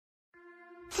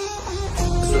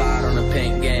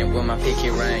pink game with my pinky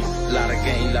ring. Lot of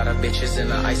game, lot of bitches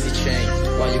in an icy chain.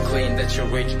 While you claim that you're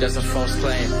rich, that's a false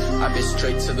claim. I've been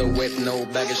straight to the whip, no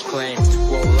baggage claim.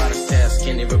 Whoa, a lot of stats,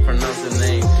 can't even pronounce the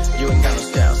name. You ain't got no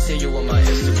style, see you on my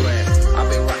Instagram. I've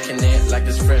been rocking it like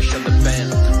it's fresh on the pan.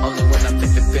 Only when I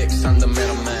take the pics, I'm the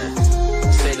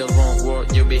middleman. Say the wrong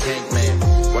word, you'll be hangman.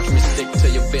 Watch me stick to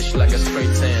your bitch like a spray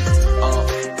tan.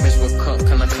 Bitch, what cup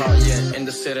can I call you? In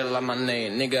the city like my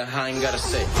name, nigga, I ain't gotta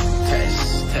say.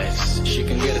 Taste, taste, she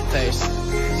can get a taste.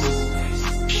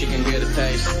 She can get a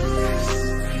taste.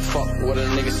 Fuck what a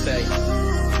nigga say.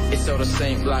 It's all the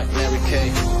same like Mary Kay.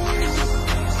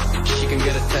 She can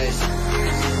get a taste.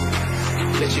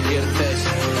 Let you get a taste.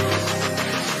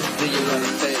 Do you love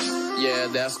a taste? Yeah,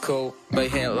 that's cool, but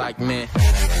he ain't like me.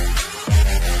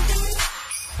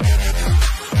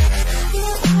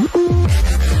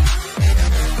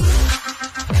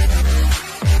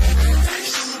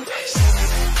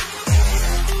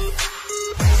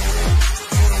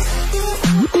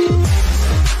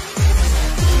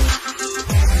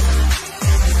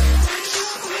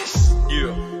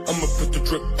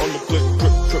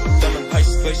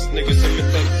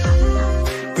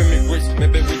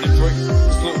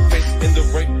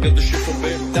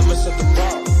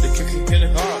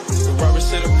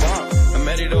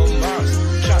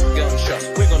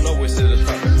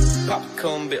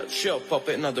 Pop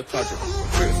it another quadrant.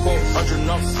 300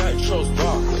 outside shows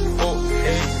rock. Oh,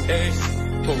 hey,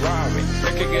 Ferrari.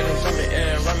 Make it get inside me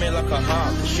and ride me like a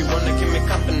hobby. She wanna keep me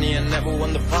company and never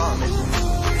won the promise.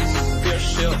 Feel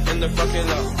chill in the fucking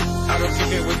lot. I don't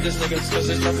keep it with this niggas cause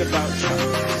they talk about you.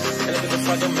 And if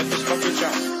it's don't make this fucking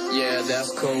job. Yeah,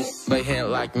 that's cool, but he ain't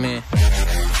like me.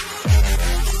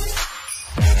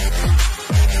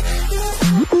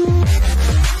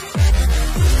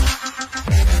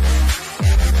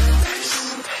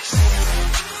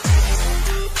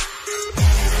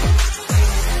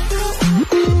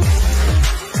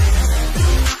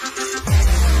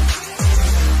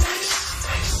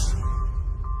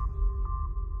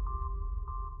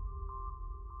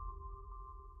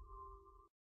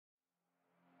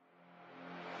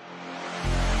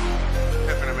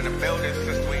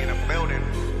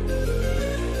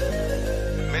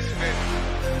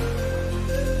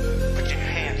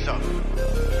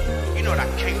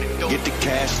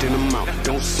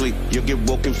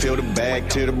 Fill the bag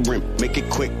to the brim, make it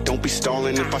quick, don't be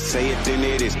stalling. If I say it, then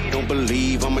it is. Don't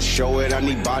believe, I'ma show it. I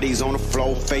need bodies on the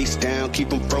floor, face down, keep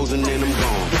them frozen and I'm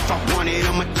gone. If I want it,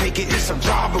 I'ma take it, it's a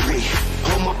robbery.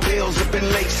 All my bills have been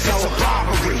late, so it's a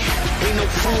robbery. Ain't no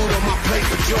food on my plate,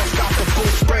 but yours got the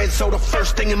full spread. So the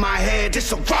first thing in my head,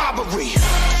 it's a robbery.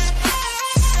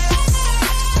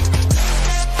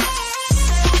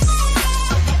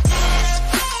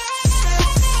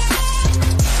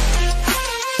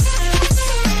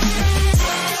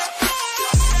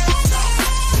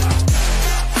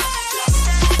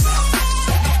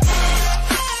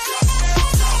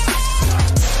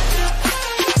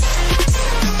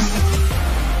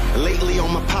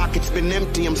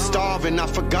 Empty, I'm starving,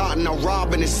 I've forgotten how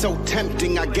robbing is so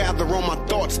tempting. I gather all my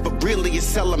thoughts, but really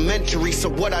it's elementary. So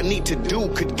what I need to do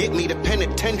could get me to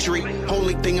penitentiary.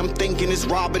 Only thing I'm thinking is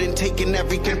robbing and taking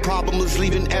everything. Problem is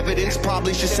leaving evidence,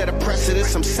 probably should set a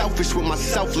precedence. I'm selfish with my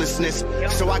selflessness,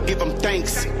 so I give them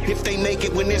thanks. If they make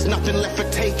it when there's nothing left for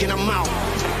taking, I'm out.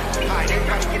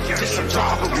 This a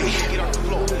robbery.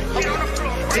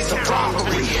 This a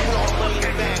robbery.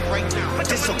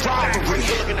 This a robbery.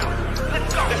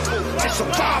 It's a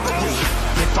robbery.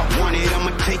 If I want it,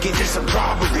 I'ma take it. It's a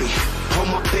robbery. All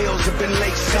my bills have been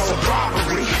late, so it's a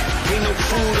robbery. Ain't no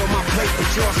food on my plate,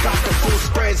 but yours got the full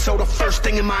spread. So the first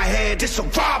thing in my head, it's a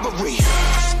robbery.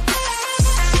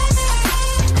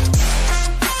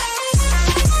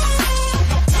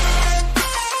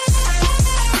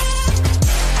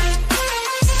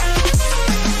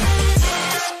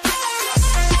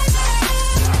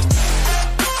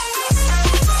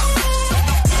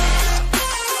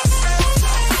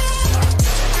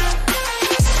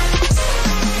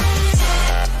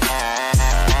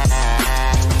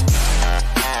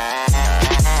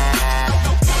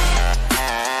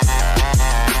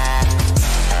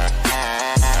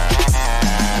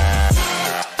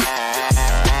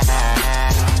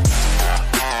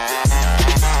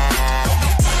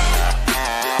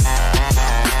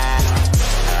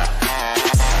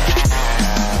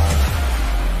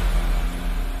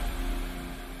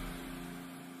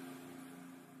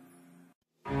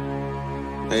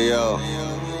 Hey yo,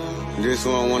 this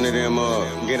one of them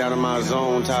get out of my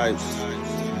zone types.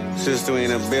 Sister in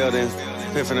the building,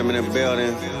 piffing them in the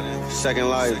building. Second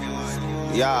life,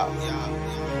 yeah.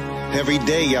 Every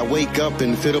day I wake up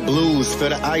and feel the blues, feel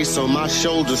the ice on my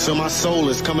shoulders, feel my soul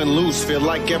is coming loose. Feel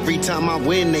like every time I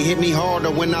win, they hit me harder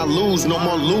when I lose. No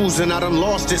more losing, I done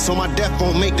lost it, so my death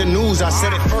won't make the news. I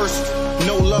said it first.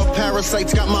 No love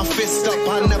parasites got my fist up.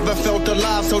 I never felt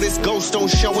alive, so this ghost don't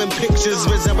show in pictures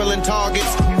resembling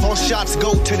targets. All shots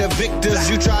go to the victors.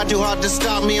 You try too hard to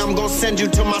stop me, I'm gonna send you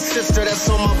to my sister. That's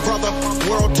on my brother.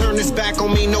 World turned its back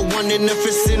on me, no one in the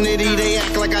vicinity. They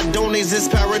act like I don't exist,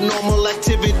 paranormal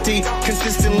activity.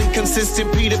 Consistently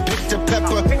consistent, Peter picked the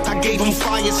pepper. I gave them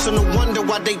fire, so no wonder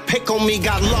why they pick on me.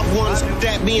 Got loved ones,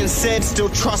 that being said, still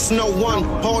trust no one.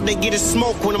 All they get is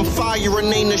smoke when I'm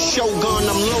firing, ain't a shogun.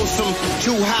 I'm lonesome.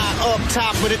 Too high up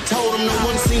top of the totem, no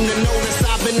one seemed to notice.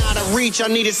 I've been out of reach, I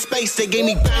needed space, they gave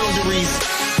me boundaries.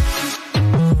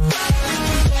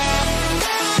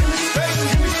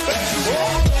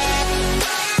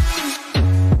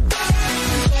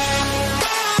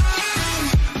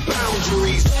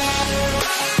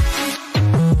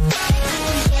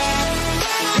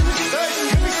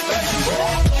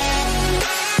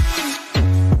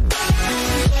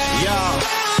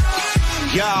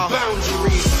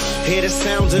 Hear the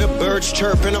sounds of the birds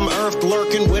chirping, I'm earth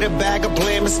lurking with a bag of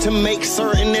blammers to make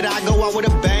certain that I go out with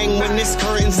a bang. When this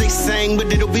curtains they sang,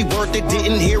 but it'll be worth it.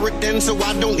 Didn't hear it then, so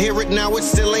I don't hear it now, it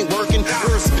still ain't working.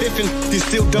 Earth's piffing, you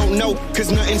still don't know,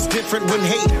 cause nothing's different. When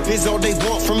hate is all they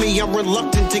want from me, I'm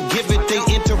reluctant to give it. They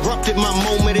interrupted my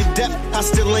moment of death, I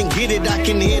still ain't get it. I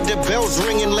can hear the bells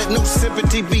ringing, let no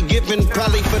sympathy be given.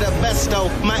 Probably for the best though,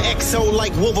 my exo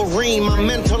like Wolverine, my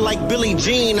mentor like Billie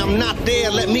Jean. I'm not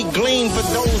there, let me glean for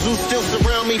those who still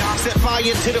surround me. Set fire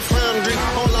to the foundry,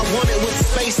 all I wanted was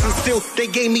space, and still they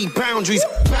gave me boundaries.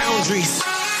 Boundaries.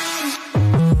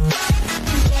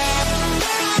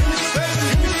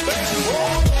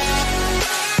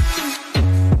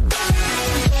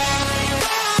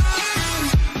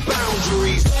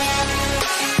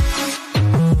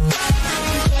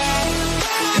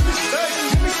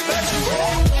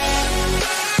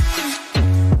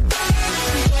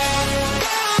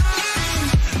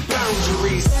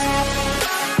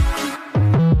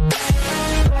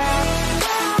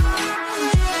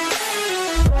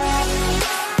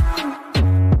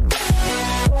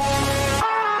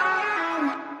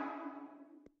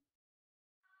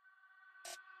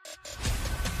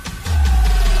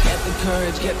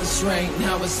 Get the strength,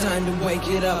 now it's time to wake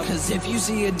it up. Cause if you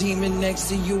see a demon next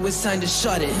to you, it's time to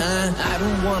shut it, huh? I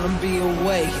don't wanna be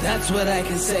awake, that's what I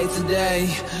can say today.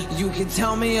 You can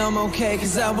tell me I'm okay,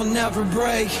 cause I will never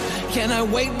break. Can I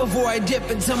wait before I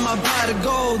dip into my pot of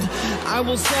gold? I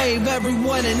will save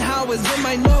everyone and how is in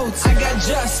my notes. I got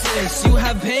justice, you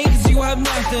have pain cause you have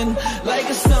nothing. Like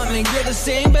a stomach, you're the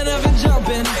same but never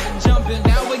jumping.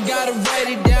 Now we gotta write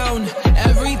it down,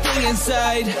 everything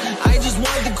inside. I just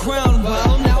want the crown,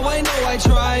 well now I know I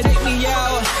tried. Take me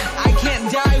out, I can't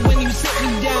die when you sit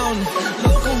me down.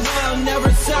 Look around,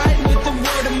 never side with the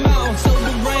word of mouth. So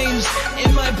deranged,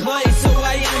 in my place, so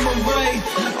I am a wraith.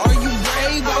 Are you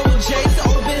brave? I will chase,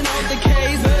 open up the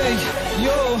case. Hey,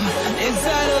 yo,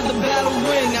 inside of the battle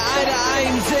ring, eye to eye,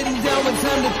 I'm sitting down with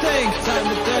time to think.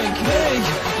 Hey,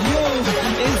 yo,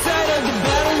 inside of the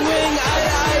battle ring, eye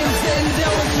to eye, I'm sitting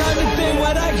down with time to think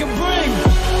what I can bring.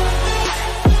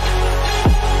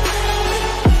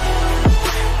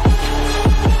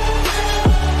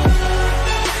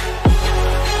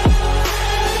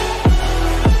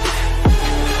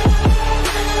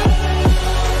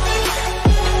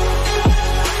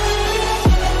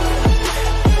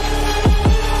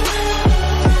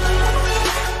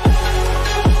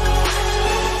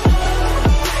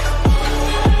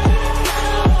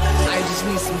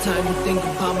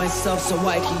 So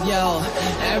I can yell.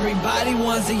 Everybody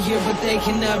wants to hear but they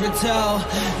can never tell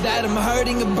that I'm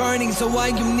hurting and burning, so I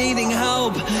am needing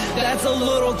help. That's a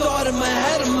little thought in my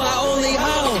head of my only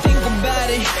help. Think about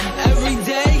it every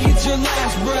day, it's your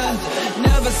last breath.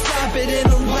 Never stop it in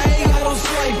a way, I don't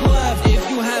swipe left. If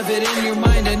you have it in your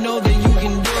mind, I know that you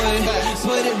can do it.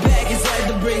 Put it back inside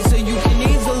the brain so you can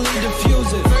easily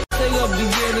diffuse it. First thing of the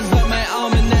year is like my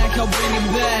almanac, I'll bring it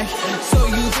back. So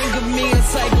you think of me a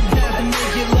psychopath and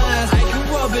make it last. I can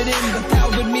rub it in, but that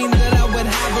would mean that I would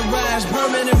have a rash.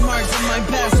 Permanent marks on my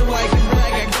past, so I can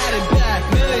brag I got it back.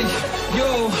 Hey,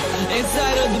 yo,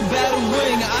 inside of the battle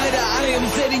ring, eye to eye, I'm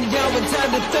sitting down with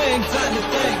time to think.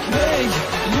 Hey,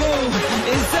 yo,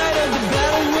 inside of the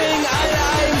battle ring, eye to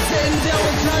eye, I'm sitting down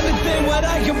with time to think what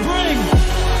I can bring.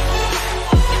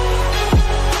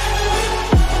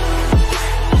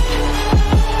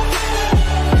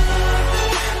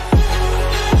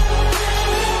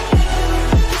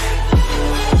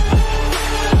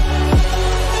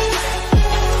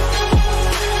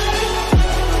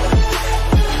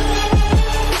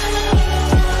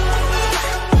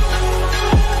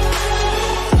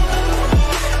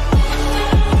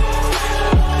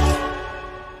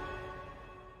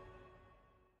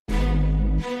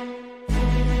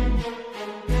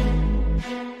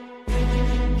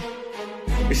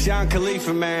 It's Young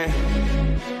Khalifa, man.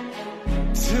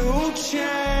 2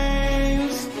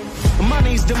 Chainz.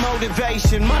 Money's the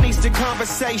motivation, money's the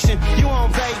conversation. You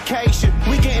on vacation,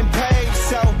 we getting paid,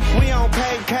 so we on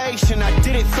vacation. I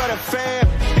did it for the fam,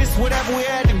 it's whatever we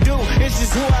had to do, it's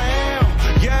just who I am.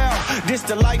 Yeah, this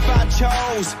the life I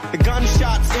chose. The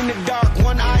gunshots in the dark,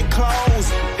 one eye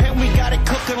closed, and we got it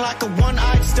cooking like a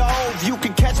one-eyed stove. You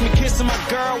can catch me kissing my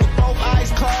girl with both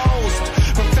eyes closed,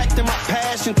 perfecting my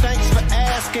passion, thanks for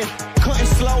asking. Couldn't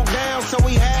slow down, so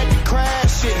we had to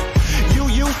crash it. You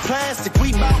use plastic,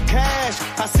 we bout cash.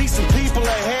 I see some people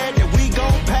ahead that we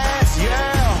gon' pass,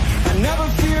 yeah. I never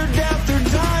fear death or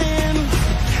dying,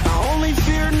 I only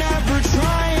fear never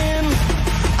trying.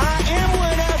 I am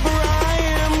whatever I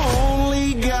am,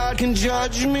 only God can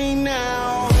judge me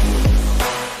now.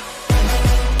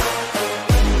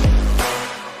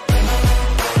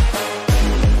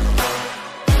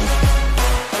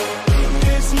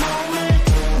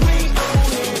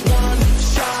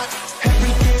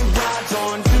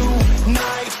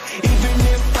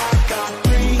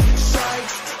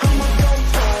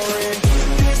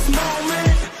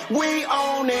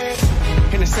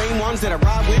 That I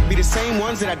ride with, be the same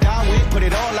ones that I die with. Put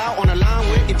it all out on the line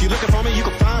with. If you're looking for me, you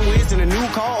can find Wiz in a new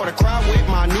car or the crowd with.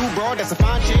 My new broad, that's a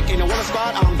fine chick in the one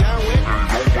squad I'm down with.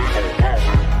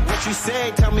 What you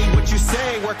say, tell me what you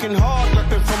say. Working hard,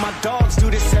 looking for my dogs.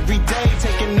 Do this every day,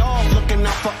 taking off, looking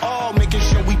out for all, making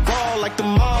sure we ball like the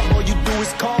mob. All you do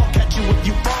is call, catch you if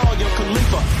you fall. Young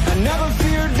Khalifa. I never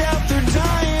fear death or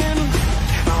dying,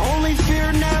 I only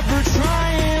fear never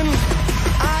trying.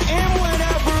 I am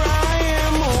whatever I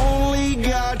am, only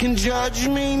God can judge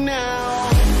me now.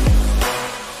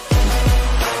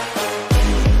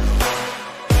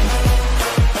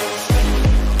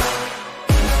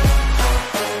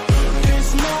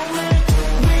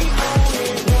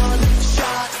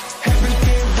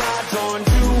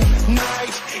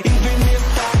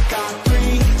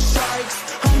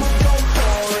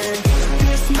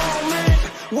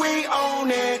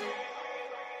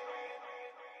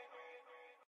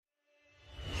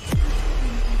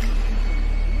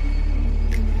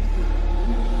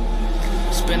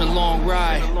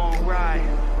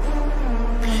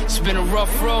 It's been a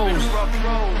rough road.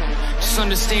 Just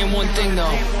understand one thing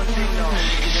though,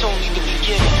 it's only the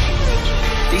beginning.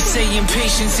 They say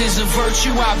impatience is a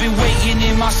virtue. I've been waiting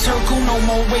in my circle, no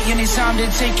more waiting, it's time to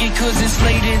take it, cause it's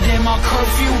later than my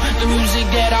curfew. The music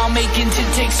that I'm making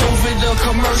takes over the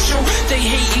commercial. They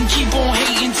hate and keep on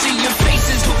hating till your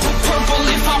faces look purple.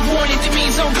 If I want it, that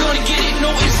means I'm gonna get it. No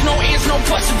ifs, no ands, no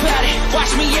buts about it.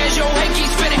 Watch me as your head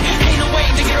keeps spinning. Ain't no way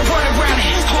to get a run around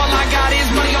it. All I got is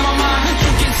money on my mind.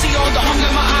 You can see all the hunger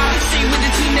in my eyes. Stay with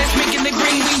the team that's making the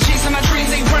green. We chasing our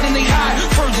dreams, they running, they hide.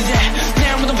 Further that,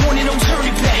 now with the warning, don't turn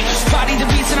it back. Body the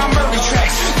beats and I murder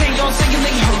tracks. They all saying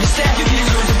they heard us that. You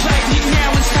heard the black.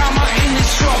 Now it's time I end the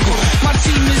struggle. My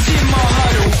team is in my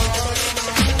huddle.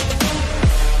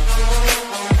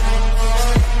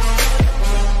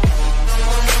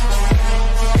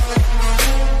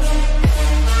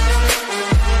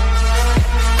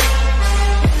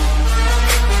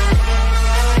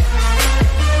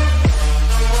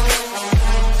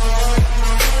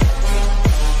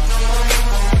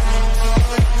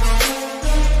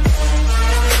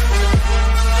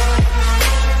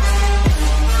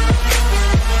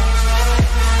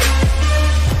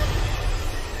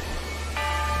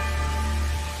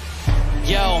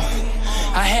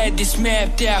 This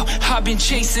mapped out, I've been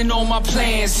chasing all my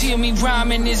plans. Hear me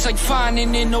rhyming, it's like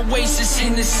finding an oasis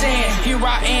in the sand. Here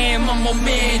I am, I'm a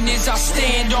man as I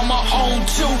stand on my own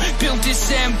too. Built this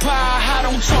empire, I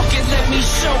don't talk it, let me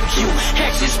show you.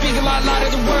 Actions speak a lot of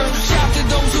the words. Shout to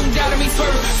those who doubted me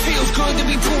first. Feels good to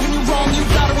be proving you wrong. You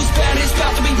thought it was bad, it's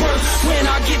about to be worse. When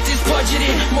I get this budget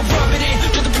in, I'ma rub it in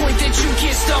to the point that you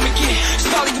can't stomach it.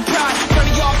 Swallow your pride, none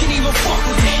of y'all can even fuck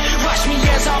with it. Watch me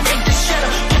as I make this shatter.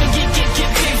 Gonna get big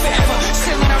forever.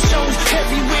 Selling out shows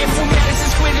everywhere, from Madison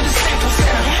Square to the Staples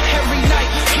Center. Every night,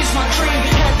 it's my dream.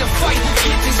 Had to fight,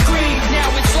 get this green.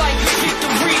 Now it's like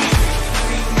victory.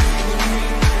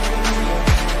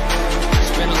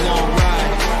 It's been a long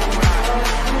ride.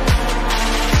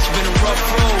 It's been a rough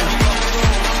road.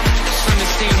 Just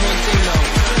understand one thing though,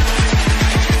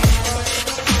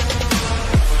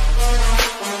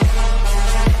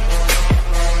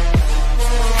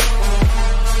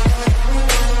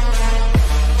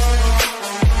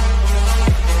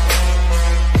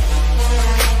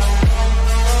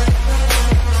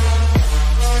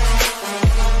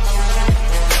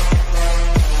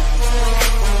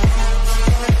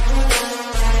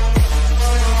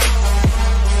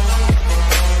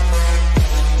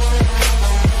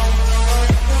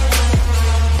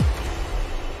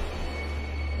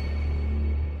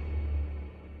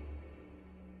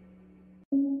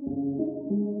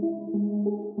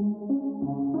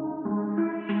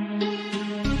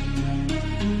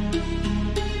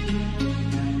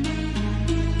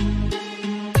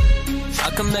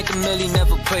 can make a million,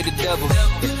 never pray the devil.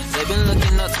 They've been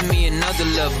looking up to me another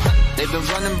level. They've been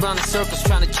running round in circles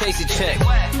trying to chase a check.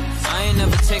 I ain't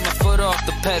never take my foot off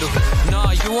the pedal.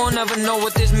 Nah, you won't ever know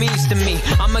what this means to me.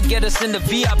 I'ma get us in the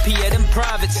VIP at them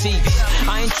private seats.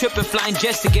 I ain't tripping, flying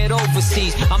jets to get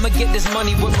overseas. I'ma get this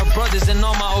money with my brothers and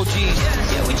all my OGs.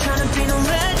 Yeah, we tryna be no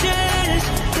legends.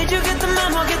 Did you get the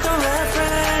memo, get the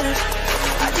reference?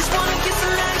 I just wanna get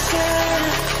some action.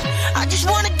 I just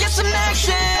wanna get some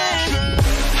action.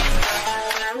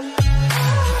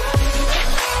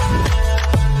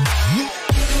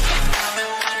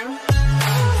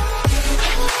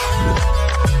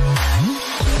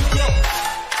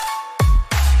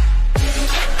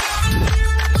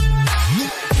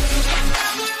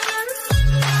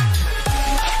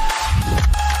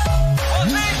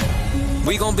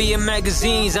 We gon' be in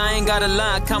magazines, I ain't gotta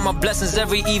lie, count my blessings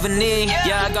every evening.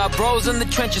 Yeah, I got bros in the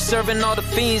trenches serving all the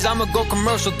fiends. I'ma go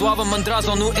commercial, Duava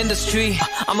Mandrazo, new industry.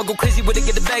 I'ma go crazy with it,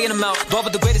 get the bag in the mouth.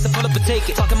 Duava the greatest, I pull up and take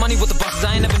it. Talking money with the bosses,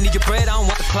 I ain't never need your bread, I don't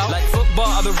want the clout. Like football,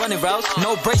 I've been running routes,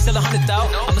 no breaks till 100 out.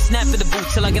 I'ma snap in the boot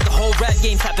till I get the whole rap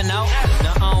game tapping out.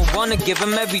 Now I don't wanna give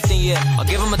him everything, yeah. I'll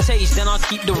give him a taste, then I'll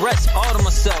keep the rest all to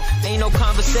myself. Ain't no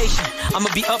conversation, I'ma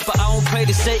be up, but I won't pray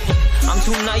to Satan. I'm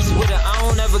too nice with it, I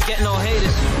don't ever get no haters.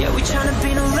 Yeah, we tryna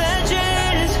be no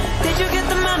legends. Did you get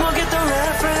the memo, get the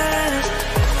reference?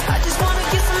 I just wanna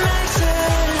get some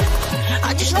action.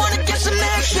 I just wanna get some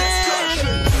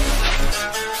action.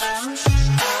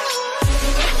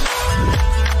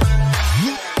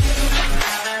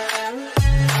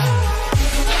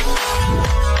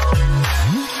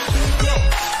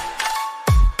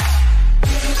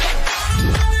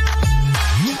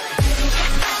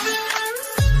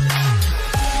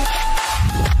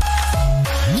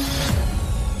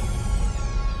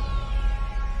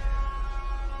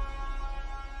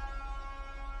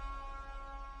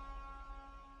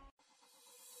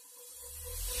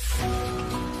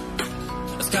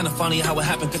 Kinda funny how it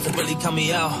happened, cause it really cut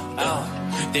me out.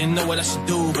 Didn't know what I should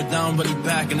do, but now I'm really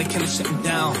back and the killer's shutting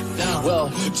down. Well,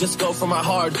 just go for my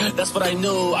heart, that's what I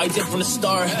knew, I did from the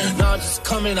start. Now I'm just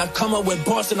coming, I come up with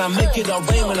bars and I make it all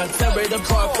rain when I tear it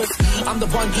apart. Cause I'm the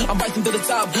one, I'm rising to the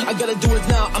top, I gotta do it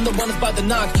now, I'm the one that's by the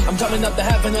knock. I'm coming up to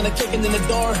heaven and I'm kicking in the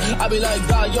door. I be like,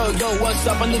 God, yo, what's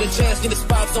up? I need a chance, need a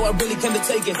spot, so I really can't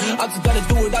take it. I just gotta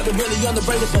do it, I've been really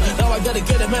underrated, but now I gotta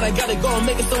get it, man, I gotta go and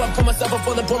make it. So I put myself up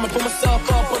on the board, I put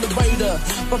myself up on the radar.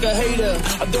 Fuck a hater,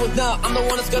 I do it now, I'm the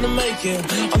one that's gonna make it.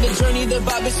 On the journey, the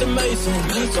vibe is amazing.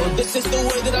 So this is the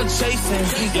way that I'm chasing.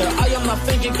 Yeah, I am not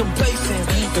thinking complacent,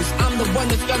 cause I'm the one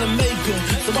that's gonna make it.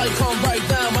 So I come right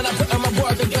down when I put on my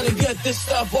work, I gotta get this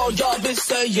stuff all y'all been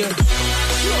saying.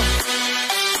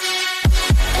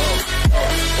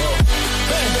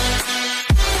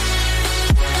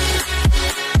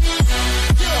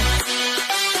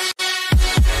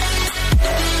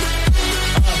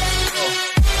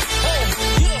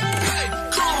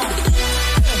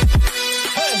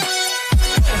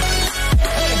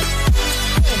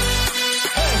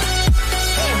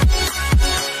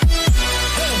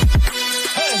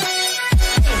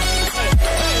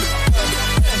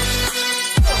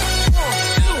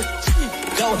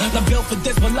 I'm built for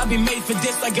this, will I be made for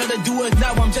this? I gotta do it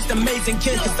now, I'm just amazing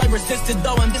kid. Cause I resisted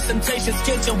though, and this temptation's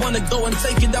kid. You wanna go and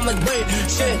take it, I'm like, wait,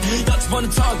 shit. Y'all just wanna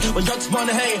talk, well y'all just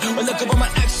wanna hate. Well look up all my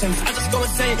actions, I just go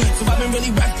insane. So I've been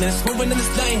really reckless, moving in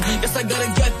this lane. Yes, I gotta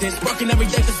get this, working every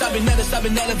day. Cause I've been at this, I've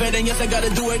been elevating. Yes, I gotta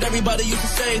do it, everybody used to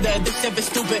say that this shit is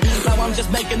stupid. Now I'm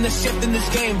just making this shift in this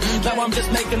game. Now I'm just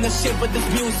making this shift with this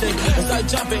music. As I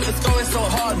jump it, it's going so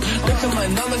hard. Look at my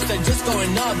numbers, they're just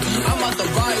going up. I'm on the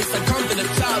rise, I come to the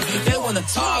top. They wanna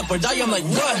talk, but I am like,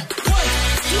 hey,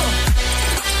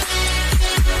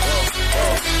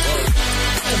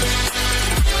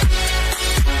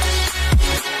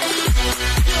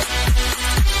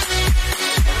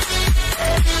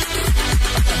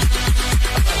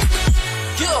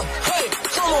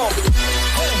 come on.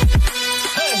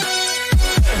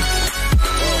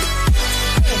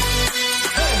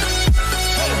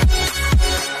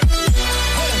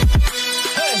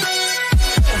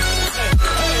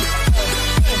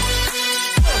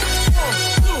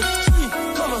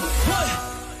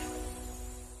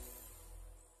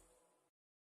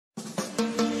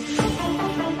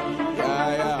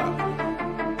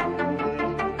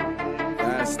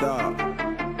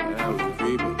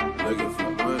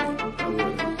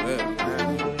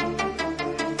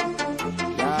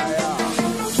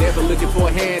 looking for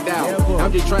a handout.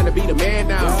 I'm just trying to be the man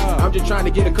now. I'm just trying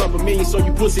to get a couple million so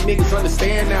you pussy niggas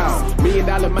understand now. $1 million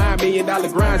mind, $1 million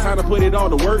grind, time to put it all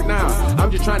to work now. I'm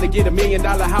just trying to get $1 million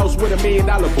house with $1 million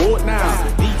board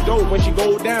now. Deep dope when she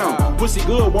go down. Pussy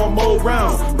good, one more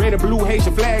round. Red and blue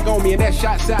Haitian flag on me and that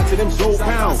shot's out to them Zoe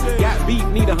pounds. Got beat,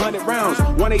 need 100 rounds.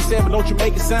 187, don't you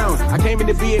make it sound. I came in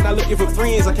the bed not looking for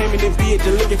friends. I came in the bed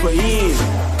just looking for ends.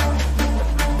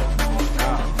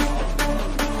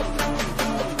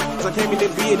 I came in the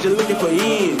bed just looking for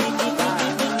ends.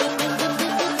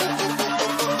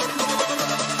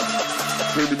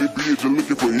 Came in the bed just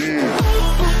looking for ends.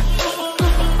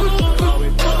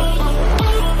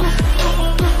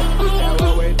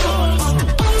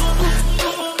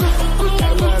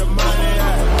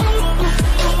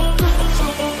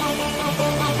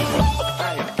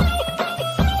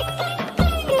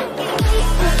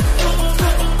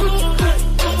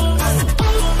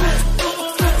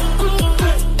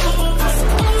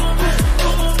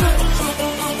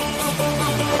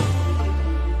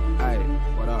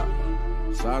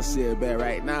 Sit back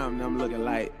right now, I'm looking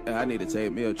like I need to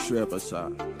take me a trip or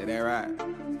something. Is that right? You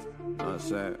know what I'm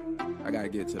saying? I gotta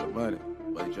get to the money.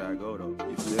 But you try to go though.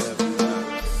 You feel me?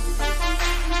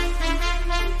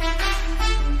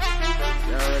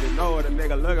 You already know what a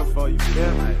nigga looking for, you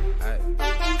feel me?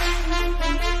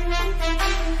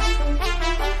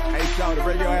 Hey, shawty,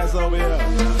 bring your ass over here.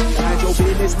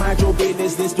 Mind your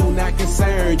business, this do not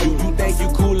concern you. You think you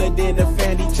cooler than the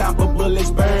Fanny chopper, bullets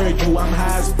burn you. I'm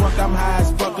high as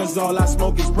fuck, cause all I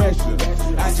smoke is pressure.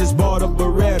 I just bought a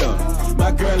Beretta,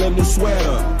 my girl a new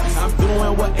sweater. I'm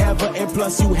doing whatever, and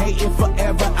plus you hating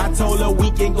forever. I told her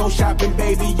we can go shopping,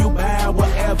 baby, you buy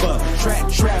whatever.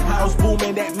 Trap house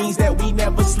booming, that means that we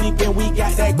never sleep. And we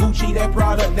got that Gucci, that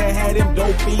product that had them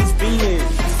dope fiends feeling.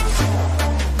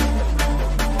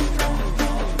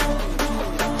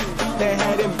 That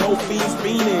had them dope fiends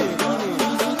beating.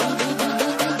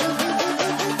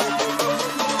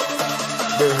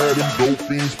 That had them dope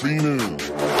fiends beating.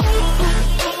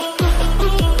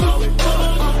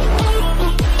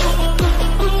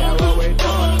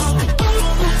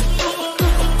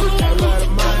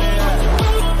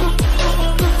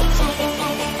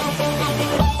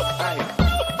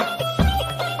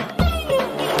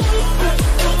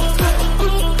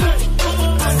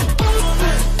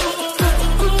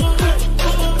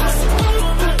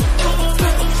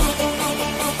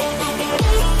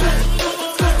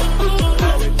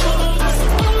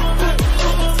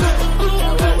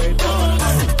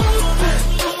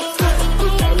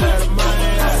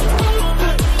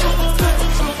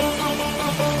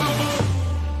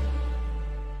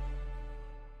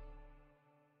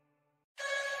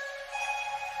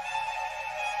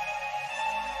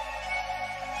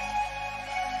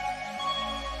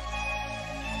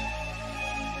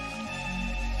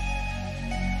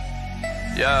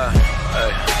 Yeah, hey,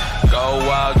 go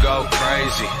wild, go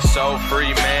crazy. So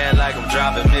free, man, like I'm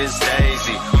driving Miss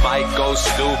Daisy. Might go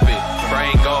stupid,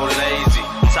 brain go lazy.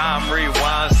 Time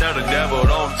rewinds, tell the devil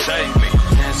don't take me.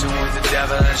 Dancing with the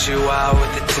devil and she wild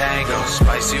with the tango.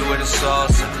 Spicy with the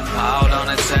salsa, out on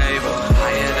the table.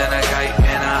 Higher than a kite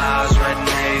and her eyes red and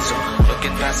hazel.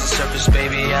 Looking past the surface,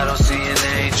 baby, I don't see an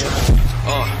angel.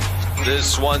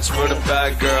 This one's for the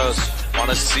bad girls.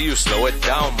 Wanna see you slow it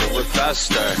down, move it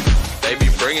faster. Baby,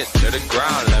 bring it to the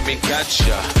ground, let me catch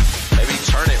ya. Baby,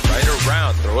 turn it right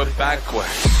around, throw it backwards.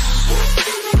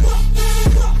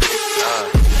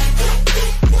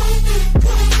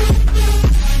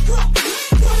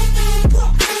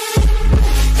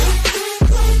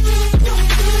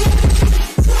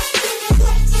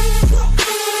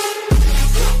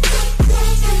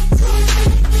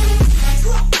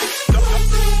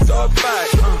 Throw it back,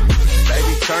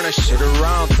 baby, turn that shit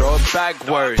around, throw it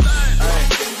backwards.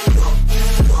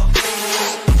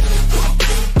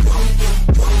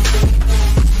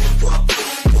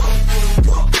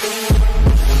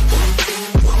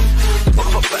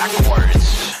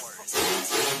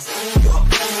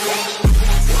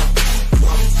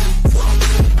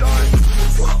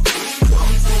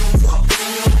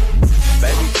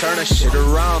 Turn that shit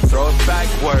around, throw it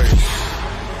backwards.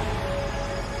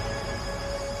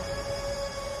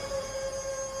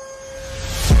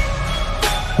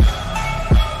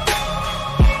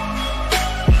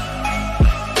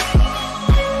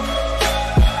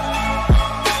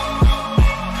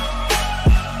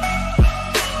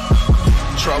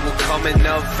 Trouble coming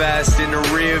up fast in the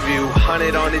rear view.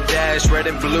 100 on the dash, red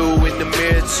and blue in the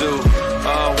mirror too.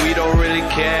 We don't really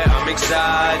care, I'm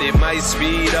excited. Might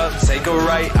speed up, take a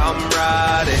right, I'm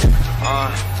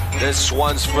riding. This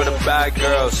one's for the bad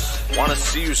girls. Wanna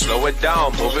see you slow it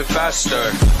down, move it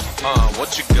faster.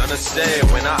 What you gonna say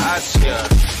when I ask ya?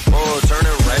 Oh, turn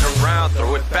it right around,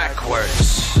 throw it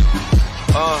backwards.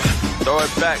 Throw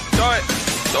it back, throw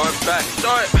it back,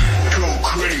 throw it. Go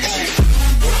crazy.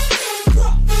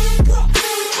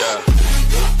 Yeah.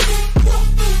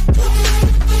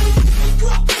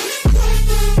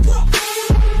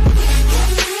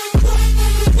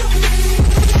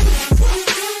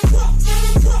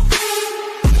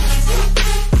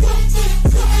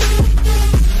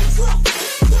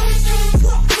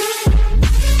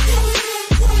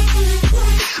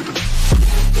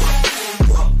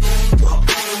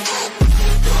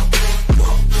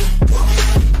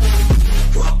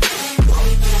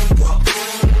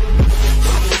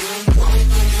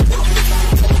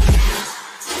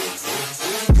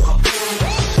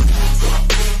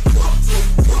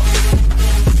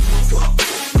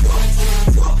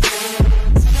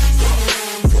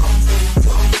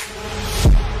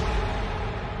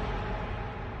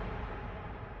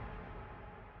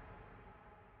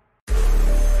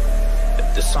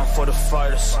 This song for the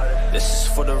fighters, this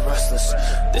is for the wrestlers,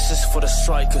 this is for the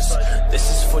strikers, this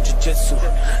is for jiu-jitsu,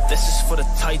 this is for the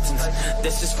titans,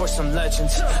 this is for some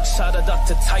legends. Shout out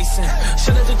to Tyson,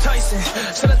 shout out to Tyson,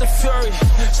 shout out to Fury,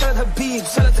 shout out to Habib,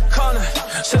 shout out to Conor,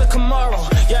 shout out to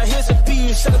Kamaru, yeah here's a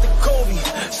beat, shout out to Kobe,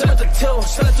 shout out to Till,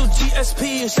 shout out to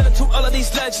GSP, shout out to all of these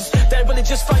legends that really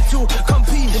just fight to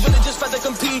compete, they really just fight to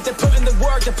compete, they put in the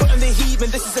work, they put in the heat,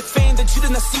 man this is a thing that you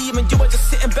did not see, man you are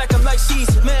just sitting back and like she's,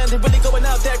 man they really going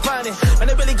out there grinding, and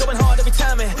they really going hard every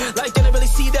time, man. Like they didn't really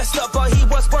see that stuff, but he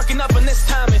was working up in this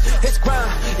time, and his grind,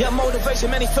 yeah,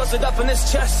 motivation, man, he feels it up in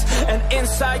his chest, and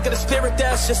inside got a spirit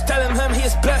that's just telling him he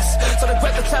is blessed, so they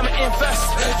grab the time and invest,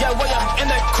 yeah, while you're in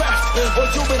that craft, well,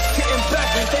 you been sitting back,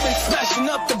 they been smashing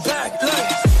up the back,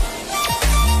 like.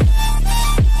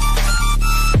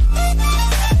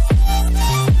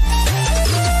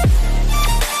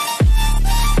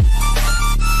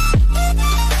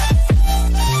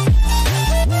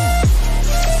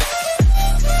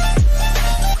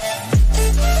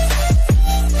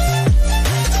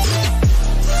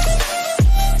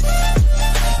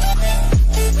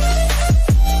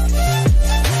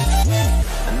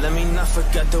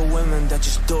 Forget the women that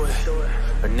just do it.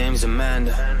 Her name's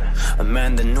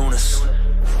Amanda Nunes.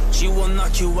 She will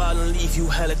knock you out and leave you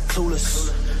hella clueless.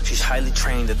 She's highly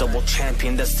trained, a double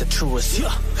champion, that's the truest.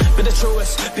 Yeah, be the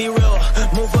truest, be real,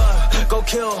 move up, go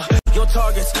kill your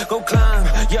targets, go climb,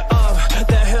 you're up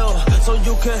that hill, so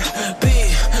you can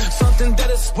be something that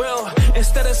is real,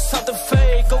 instead of something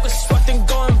fake. Go construct and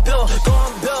go and build, go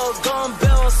and build, go and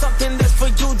build something that's for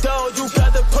you though. You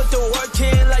gotta put the work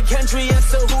in like Henry and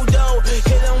Cejudo.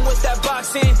 Hit them with that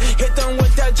boxing, hit them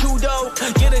with that judo,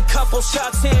 get a couple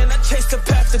shots in, I chase the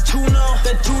path that you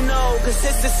know, cause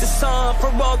this is the song for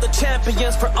all the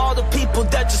champions, for all the people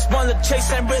that just wanna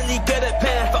chase and really get it,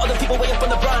 man, for all the people way up on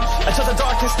the run, until the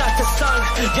darkness not the sun,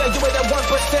 yeah, you ain't that 1%,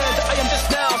 I am this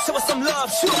now, show us some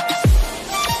love, shoot.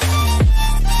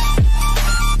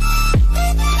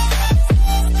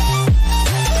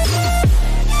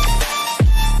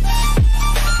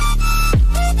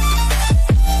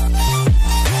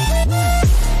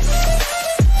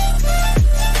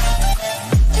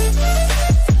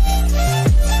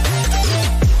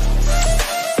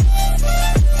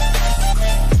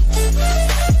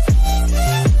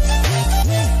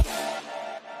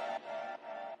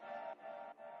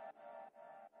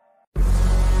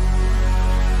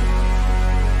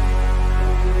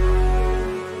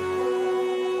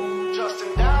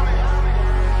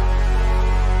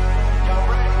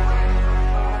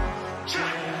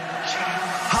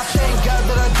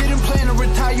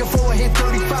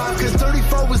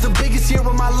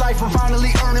 I'm finally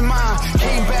earning mine.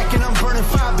 Came back and I'm burning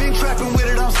 5. Been trapping with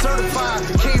it, I'm certified.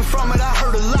 Came from it, I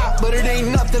heard a lot, but it ain't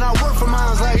nothing. I work for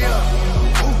mine. Like,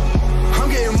 yeah,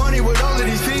 I'm getting money with all of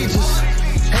these features.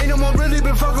 Ain't no more really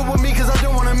been fucking with me, cause I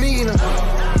don't wanna meet her.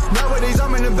 Nowadays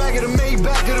I'm in the back of the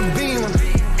Maybach of the Beamer.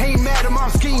 Ain't mad at my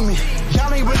scheming.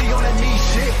 Y'all ain't really on that niche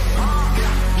shit.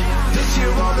 This year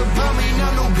all about me,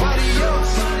 not nobody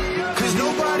else. Cause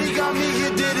nobody got me, you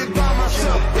did it by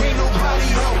myself. Ain't nobody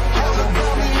else. All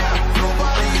about me now,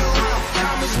 nobody around.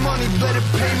 Time is money, better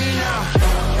pay me now.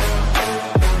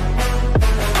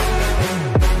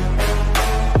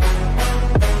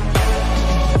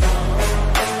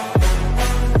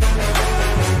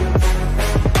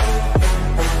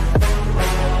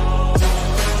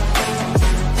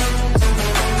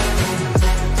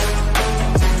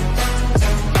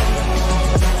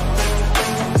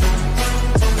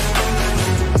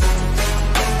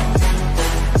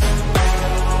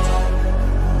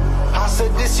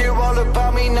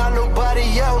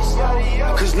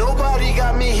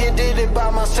 and did it by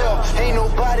myself. Ain't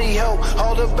nobody help,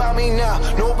 all about me now.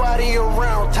 Nobody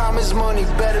around, time is money,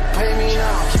 better pay me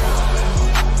now.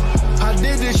 I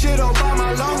did this shit all by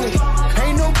my lonely.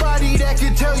 Ain't nobody that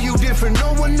can tell you different,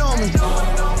 no one know me.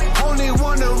 Only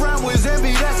one around was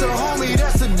envy, that's a homie,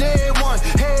 that's a dead one.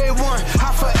 Head one,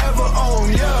 I forever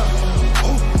own,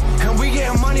 yeah. And we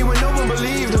getting money when no one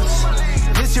believed us.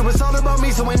 This year it's all about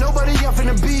me, so ain't nobody up in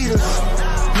the beat us.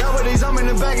 Nowadays I'm in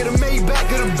the back of the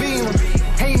Maybach of the Beamer.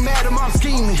 Ain't mad at my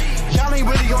scheming, y'all ain't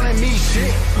really on that me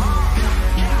shit.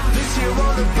 This year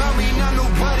all about me, not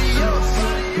nobody else.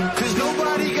 Cause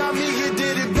nobody got me, you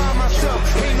did it by myself.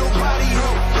 Ain't nobody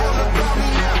help, all about me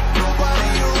now. Nobody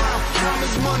around, time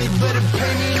is money, better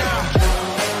pay me now.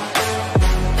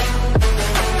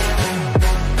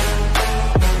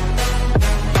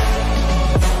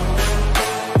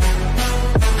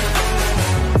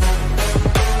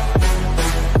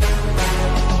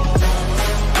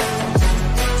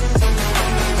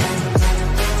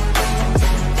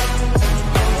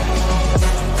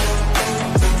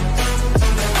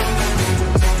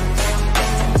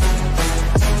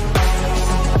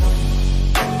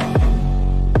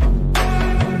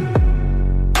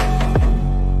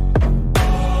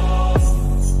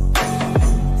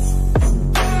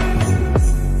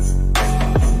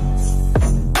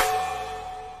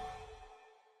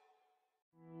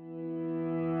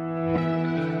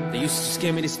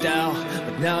 Gave me this style,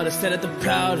 but now they said it, they're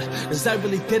proud. Cause I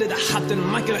really did it, I hopped in the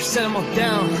mic and I set them all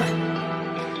down.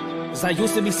 Cause I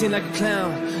used to be seen like a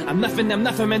clown. I'm nothing,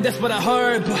 man, that's what I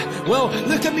heard. But, well,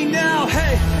 look at me now,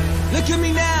 hey, look at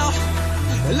me now.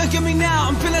 Look at me now,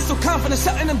 I'm feeling so confident,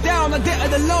 shutting them down. I did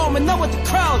it alone, and not with the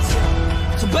crowds.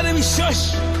 So better be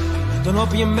shush, don't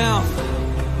open your mouth.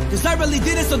 Cause I really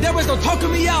did it, so there was no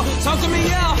talking me out. Talking me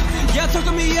out, yeah,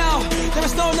 talking me out. There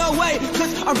was no way,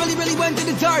 cause I really went to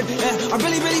the dirt. Yeah, I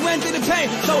really went to the pain.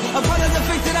 So a part of the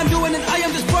things that I'm doing, and I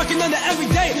am just working on it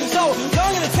every day. So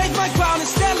I'm gonna take my crown and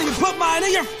stand and put mine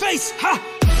in your face, ha!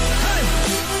 Hey.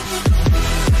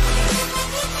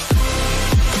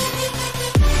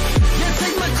 Yeah,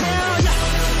 take my crown, yeah.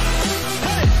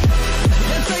 Hey.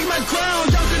 Yeah, take my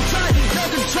crown, y'all can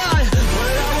try,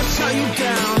 but I will shut you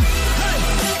down.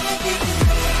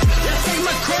 Take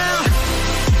my crown.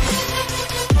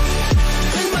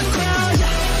 Take my crown,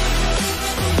 yeah.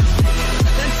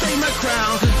 Then take my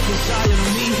crown. Cause I am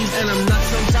me and I'm not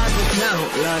some type of clown.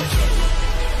 Like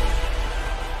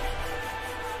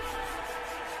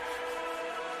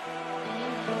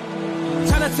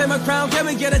trying to take my crown, can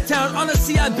we get it down?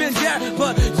 Honestly, I've been there,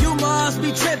 but you must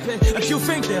be tripping if you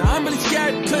think that I'm really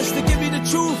scared. Cause to give you the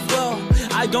truth, well,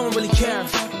 I don't really care.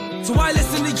 So I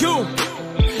listen to you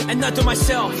and not to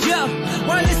myself, yeah.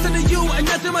 Why listen to you and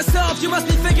not to myself? You must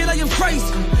be thinking I am crazy.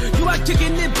 You are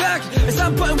kicking it back as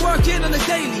I'm putting work in on the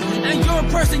daily. And you're a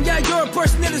person, yeah, you're a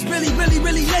person that is really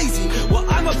lazy. Well,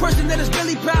 I'm a person that is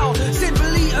really proud,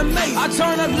 simply amazing. I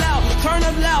turn up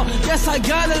loud, yes, I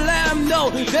gotta let them know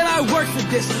that I work for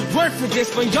this,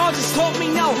 but y'all just told me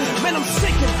no. Man, I'm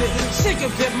sick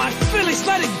of it, my feelings,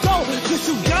 let it go. Cause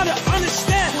you gotta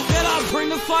understand that I bring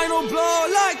the final blow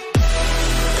like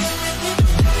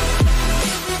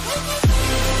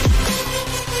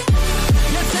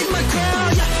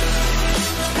crown, yeah.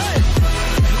 Hey,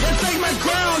 yeah, take my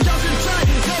crown, y'all can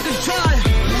try.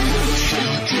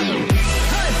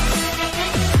 Hey,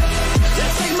 yeah,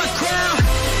 take my crown.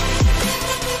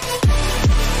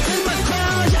 Take my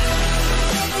crown, yeah.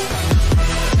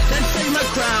 Then take my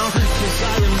crown, cause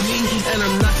I am me and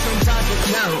I'm not some type of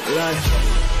clown, like.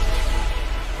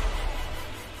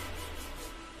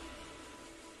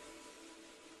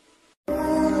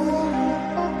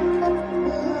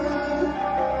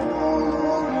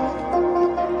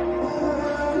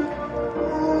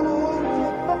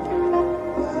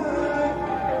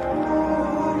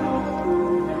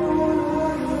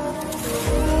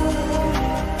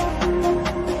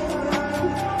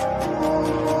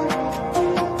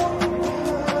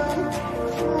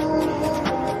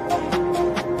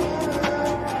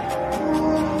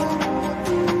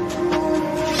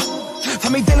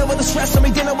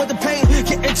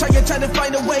 Trying to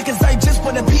find a way, cause I just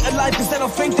wanna be alive. Cause I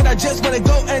don't think that I just wanna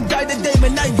go and die today.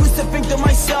 Man, I used to think to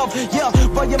myself, yeah,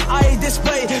 why am I this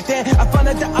way? Then I found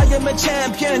out that I am a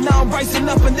champion. Now I'm rising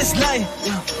up in this light,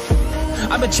 yeah.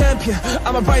 I'm a champion,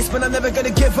 I'm a rise, but I'm never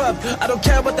gonna give up. I don't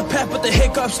care about the path, but the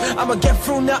hiccups. I'ma get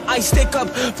through now, I stick up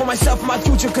for myself and my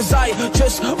future. Cause I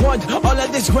just want all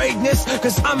of this greatness.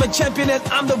 Cause I'm a champion and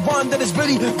I'm the one that is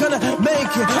really gonna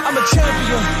make it. I'm a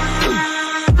champion.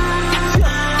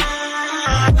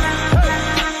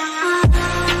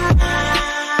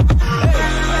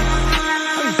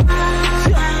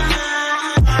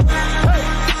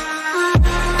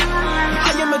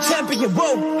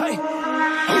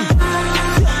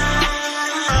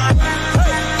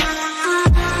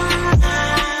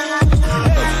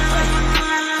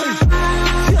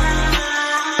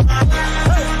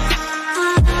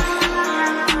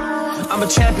 I'm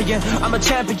a champion, I'm a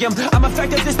champion. I'm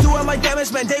effective, just doing my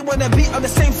damage, man. They wanna be on the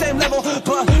same level,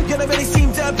 but you don't really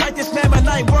seem to practice, man. Man,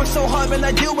 I work so hard, man.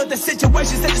 I deal with the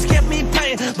situations that just give me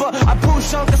pain, but I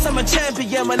push on cause I'm a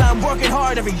champion, man. I'm working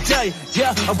hard every day.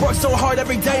 Yeah, I work so hard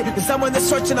every day, cause I'm on the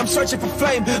search and I'm searching for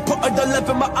flame. Put the lip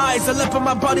in my eyes, the lip in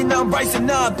my body, now I'm rising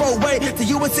up. Oh wait, to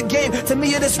you it's a game, to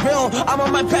me it is real. I'm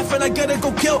on my path and I gotta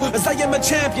go kill, cause I am a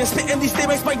champion. Spitting these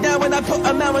lyrics right now and I put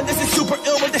them out, and this is super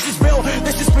ill, but this is real,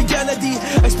 this is reality.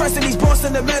 Expressing these bars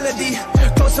in the melody.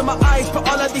 Closing my eyes, but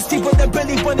all of these people that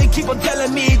really wanna keep on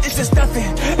telling me this is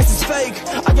nothing, this is fake.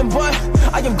 I am what?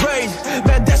 I am great.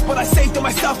 Man, that's what I say to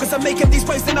myself, cause I'm making these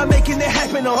plays and I'm making it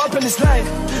happen. Oh, up in this lane,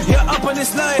 yeah, up in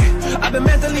this lane. I've been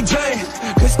mentally drained,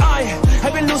 cause I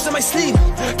have been losing my sleep.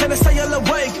 Can I stay all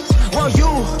awake? While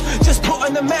you just put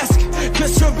on the mask,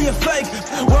 cause you're being fake.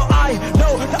 Well, I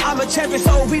know that I'm a champion,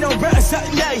 so we don't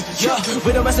resonate. Yeah,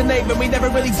 we don't resonate, but we never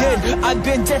really did. I've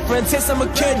been different since I'm a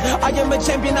kid. I am a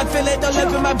champion, I feel it, don't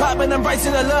live in my pop, and I'm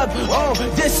rising to love. Oh,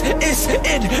 this is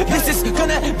it, this is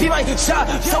gonna be my shot.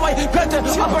 So I grab the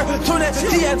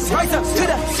opportunity and rise up to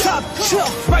the top. Chill,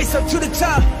 rise up to the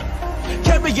top,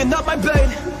 carrying up my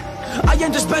blade. I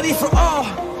am just ready for all,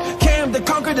 came to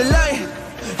conquer the light.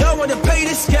 Y'all wanna play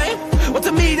this game? Well,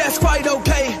 to me that's quite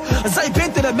okay, as I've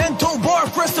been to the mental war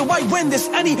first, so I win this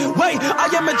anyway. I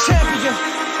am a champion,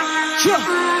 yeah,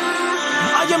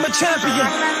 I am a champion.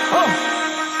 Oh,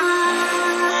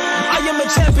 I am a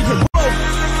champion. Whoa.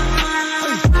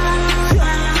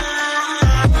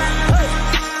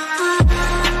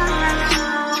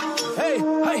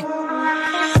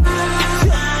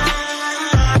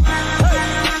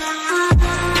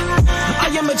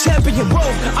 Champion,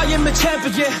 whoa, I am a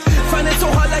champion. Finding so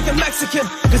hard like a Mexican,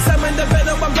 cause I'm in the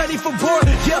battle, I'm ready for war.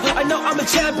 Yeah, I know I'm a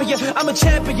champion, I'm a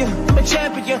champion, I'm a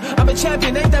champion, I'm a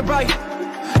champion, ain't that right?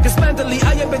 Cause mentally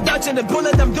I have been dodging the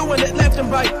bullet, I'm doing it left and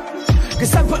right.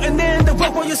 Cause I'm putting in the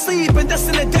work while you sleep, and that's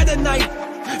in the dead of night.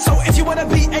 So if you wanna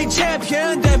be a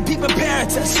champion, then be prepared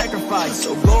to sacrifice.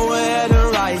 So go ahead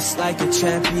and rise like a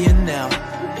champion now.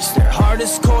 It's their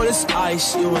hardest, coldest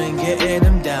ice, you ain't getting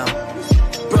them down.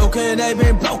 Broken, they've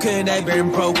been broken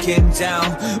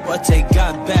down, but they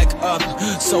got back up,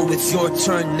 so it's your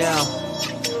turn now.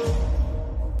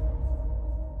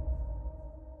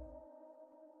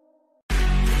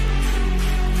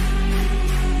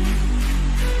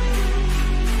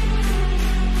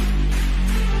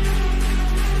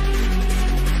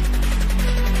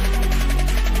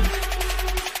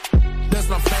 That's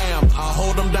my fam, I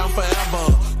hold them down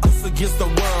forever. Us against the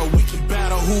world, we can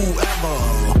battle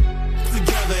whoever.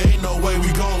 Together ain't no way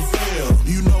we gon' fail.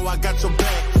 You know I got your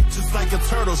back, just like a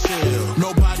turtle shell.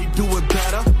 Nobody do it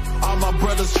better. All my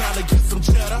brothers tryna get some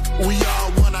cheddar. We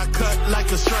all one, I cut like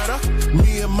a shredder.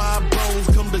 Me and my bros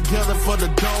come together for the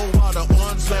dough. While the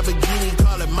orange Lamborghini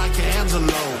call it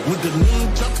Michelangelo. With the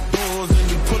ninja doors and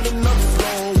he pulling up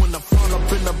slow. When the front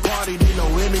up in the party, they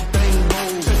know anything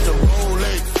goes. Take the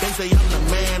Rolex, they say I'm the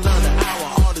man of the hour.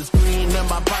 All this green in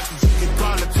my pockets, you can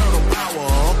call it turtle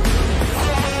power.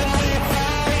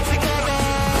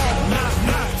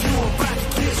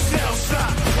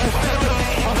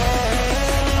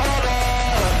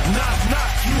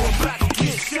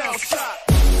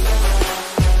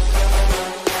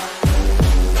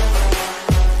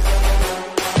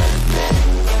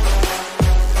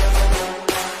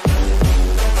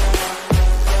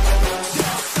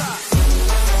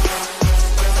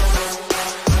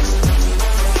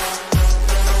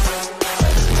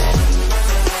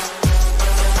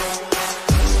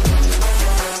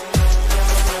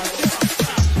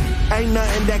 Ain't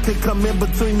nothing that could come in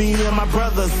between me and my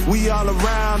brothers. We all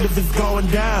around if it's going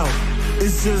down.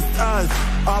 It's just us,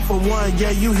 all for one,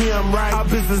 yeah, you hear him right. Our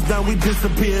business done, we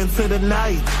disappear into the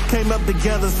night. Came up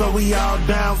together, so we all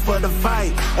down for the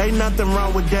fight. Ain't nothing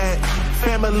wrong with that.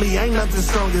 Family, ain't nothing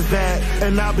strong as that.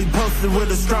 And I'll be posted with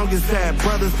the strongest at.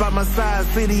 Brothers by my side,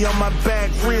 city on my back,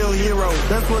 real hero.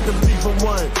 That's what the people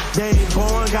want. They ain't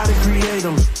born, gotta create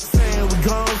them. Saying we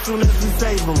gone soon as we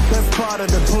save them. That's part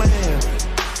of the plan.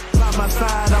 By my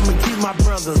side, I'ma keep my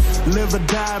brothers. Live or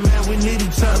die, man, we need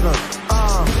each other.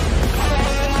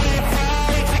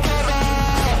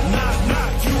 Knock,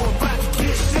 knock, you about to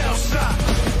get shell shocked.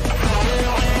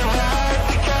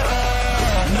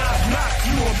 Knock, knock,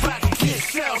 you about to get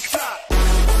shell shocked.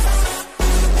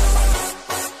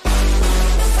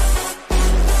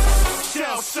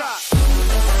 Shell shocked.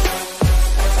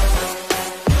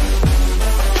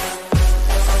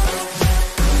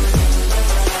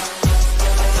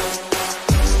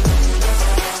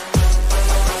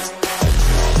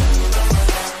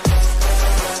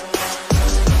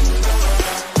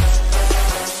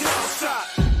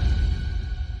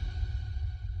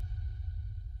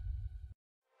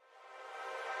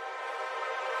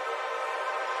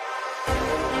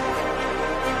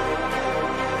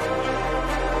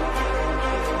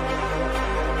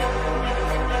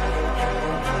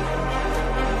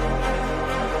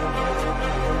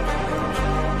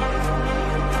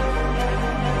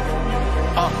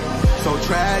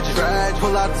 tragic.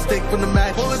 Pull out the stick from the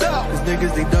mattress. Pull it out. Cause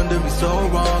niggas, they done to me so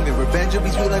wrong. And revenge will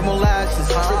be sweet like molasses.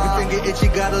 Trigger finger itchy,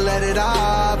 gotta let it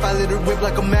off. I let it rip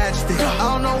like a matchstick. I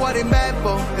don't know why they mad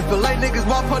for. It feel like niggas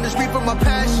walk on the street for my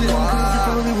passion. If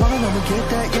I really want it, I'ma get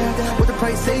that, yeah. What the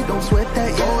price say, don't sweat that,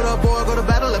 yeah. Hold up, boy, go to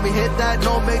battle, let me hit that.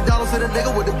 No McDonald's to the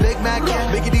nigga with a Big Mac,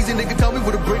 yeah. Make it easy, nigga, tell me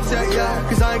where the bricks at, yeah.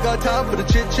 Cause I ain't got time for the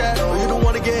chit chat. Oh, you don't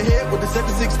wanna get hit with the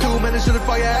 7.62, man, it should've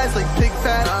fire your ass like pig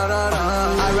fat.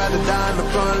 I'd rather die in the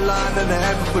front line than to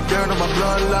ever put dirt on my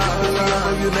bloodline. I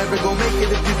know you never gon' make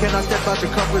it if you cannot step out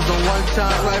your comfort zone one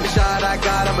time. So every shot I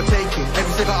got, I'ma take it.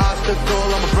 Every single obstacle,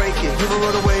 I'ma break it. You been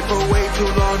run away for way too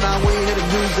long. Now when you hear the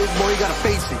music, boy, you gotta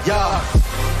face it, yeah.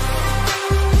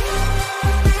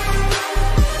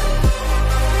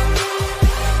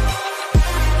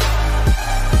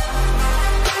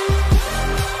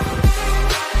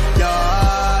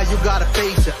 You gotta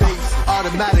face it.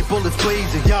 Automatic bullets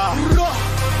blazing, yeah.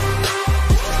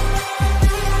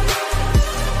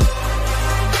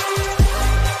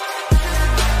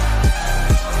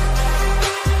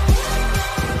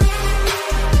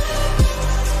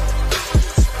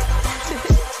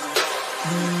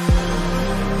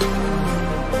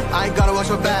 I ain't gotta watch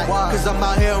my back. Why? Cause I'm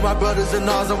out here with my brothers and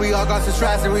alls, and we all got some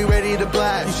straps and we ready to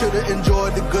blast. You should've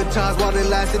enjoyed the good times while they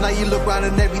lasted. Now you look around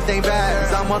and everything bad.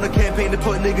 Cause I'm on a campaign to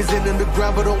put niggas in the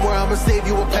ground, but don't worry, I'ma save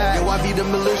you a pack. Yo, I be the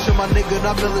militia, my nigga,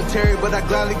 not military, but I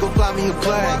gladly go fly me a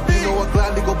flag. You know I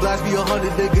gladly go blast me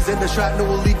 100 niggas, and the shrapnel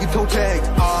will leave you toe tagged.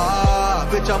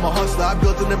 Bitch, I'm a hustler, I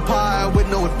built an empire with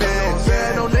no advance.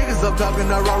 Yeah, no niggas up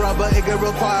talking that rah-rah, but it get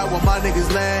real quiet when my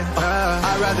niggas land.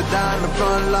 I'd rather die in the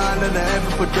front line than to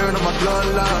ever put dirt on my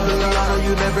bloodline. I know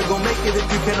you never gon' make it if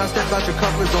you cannot step out your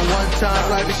comfort zone one time.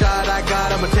 So every shot I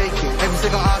got, I'ma take it. Every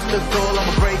single obstacle,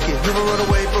 I'ma break it. You been run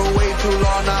away for way too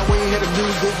long. Now when you hear the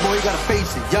music, boy, you gotta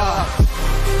face it, yeah.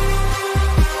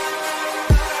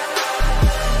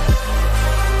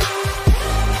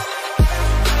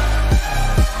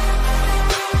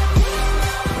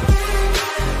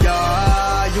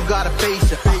 You gotta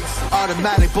face it.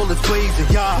 Automatic bullets blazing,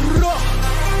 yeah.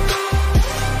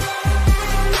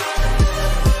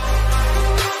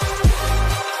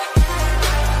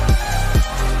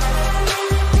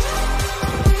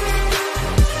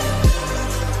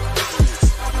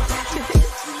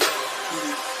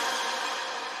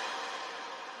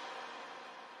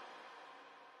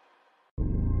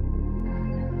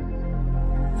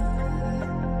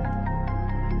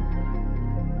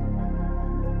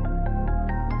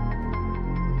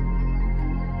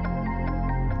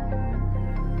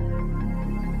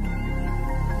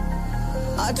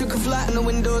 I took a flight and the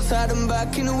windows had them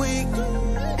back in a week.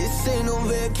 This ain't no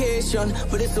vacation,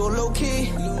 but it's all low-key.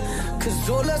 Cause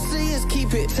all I see is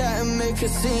keep it tight and make a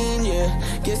scene, yeah.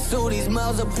 Guess all these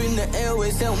miles up in the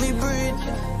airways help me breathe.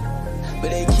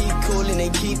 But they keep calling,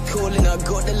 I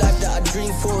got the life that I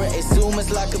dreamed for it. It's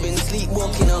almost like I've been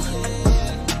sleepwalking,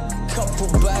 couple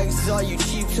bags, are you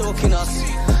cheap talking us?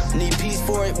 Need peace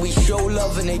for it, we show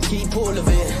love and they keep all of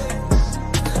it.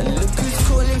 And look who's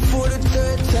calling for the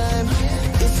third time.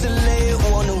 It's a late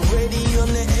one already on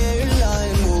the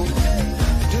airline. Whoa.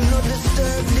 Do not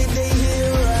disturb, did they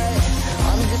hear right?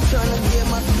 I'm just trying to get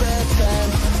my spare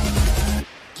time.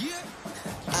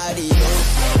 Adios.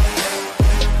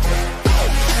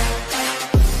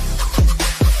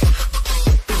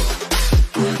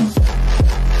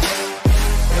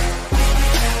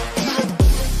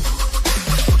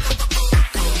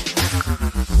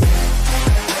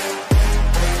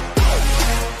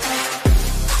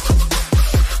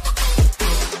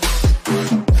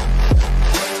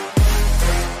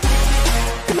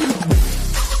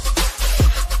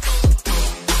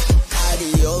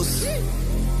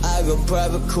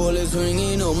 Private callers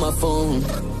ringing on my phone.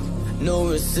 No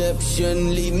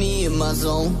reception, leave me in my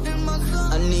zone.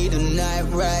 I need a night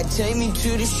ride, take me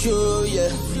to the show,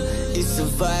 yeah. It's a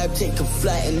vibe, take a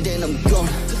flight and then I'm gone.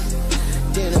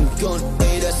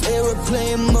 Hey, that's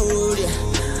airplane mode,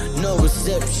 yeah. No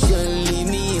reception, leave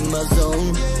me in my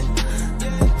zone.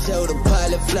 Tell the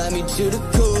pilot, fly me to the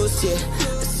coast, yeah.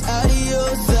 It's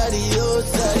adios,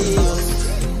 adios, adios.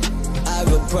 I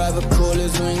got private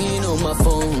callers ringing on my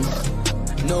phone.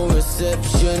 No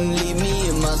reception, leave me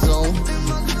in my zone.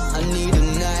 I need a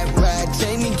night ride,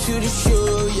 take me to the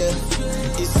show, yeah.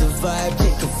 It's a vibe,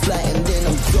 take a flight and then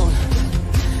I'm gone.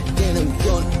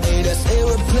 Hey, that's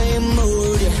airplane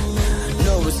mode, yeah.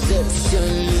 No reception,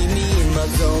 leave me in my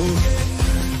zone.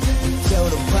 Tell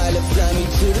the pilot, fly me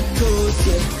to the coast,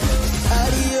 yeah.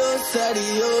 Adios,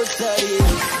 adios,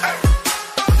 adios.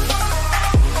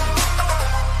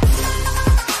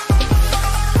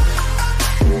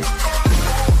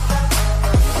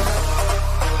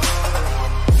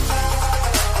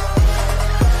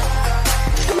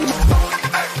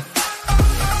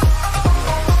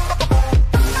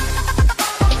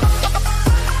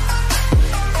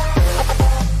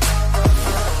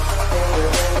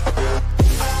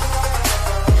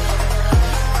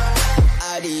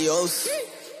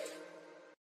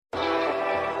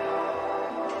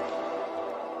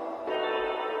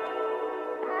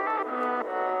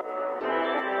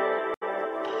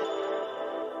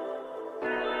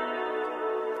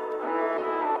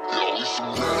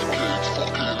 some renegades,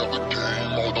 fucking up the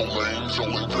game. All the lanes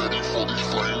only ready for these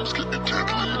flames, getting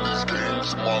deadly in these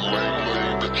games. My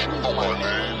lane, that you know my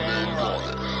name on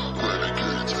it.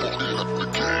 Renegades, fucking up the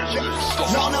game.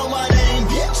 Y'all know my name,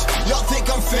 bitch. Y'all think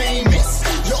I'm famous.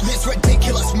 Yo, this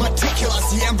ridiculous, meticulous.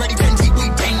 Yeah, I'm ready, pen deep, we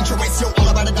dangerous. Yo, all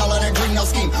about a dollar, that green, no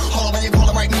scheme. All about you call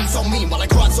it right, me so mean. While I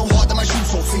cried so hard that my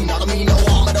shoes so clean. Not to me, no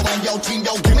harm, but I win your team.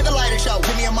 Yo, give me the lighter show,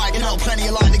 give me a mic, and I'll plenty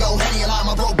of line to go. Henny a line,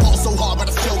 my bro ball so hard, but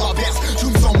I still got best.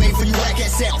 Tunes on made for you like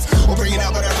it sounds. We'll bring it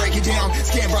out, but I break it down.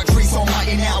 Scan rock trees so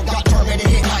mighty now. Got turban to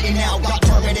hit, mighty now. Got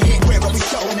turban to hit, where are we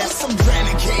showing that some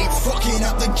renegades fucking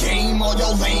up the game. All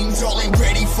your lanes, all ain't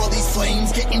ready for these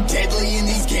flames. Getting deadly in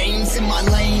these games. In my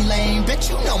lane, bet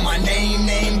you know my name,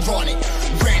 run it.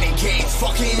 Renegades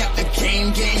fucking up the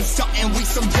game, something we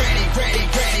some ready.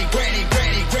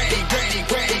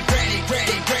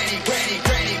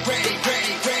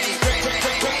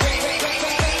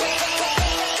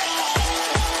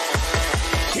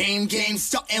 Game,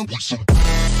 something we some.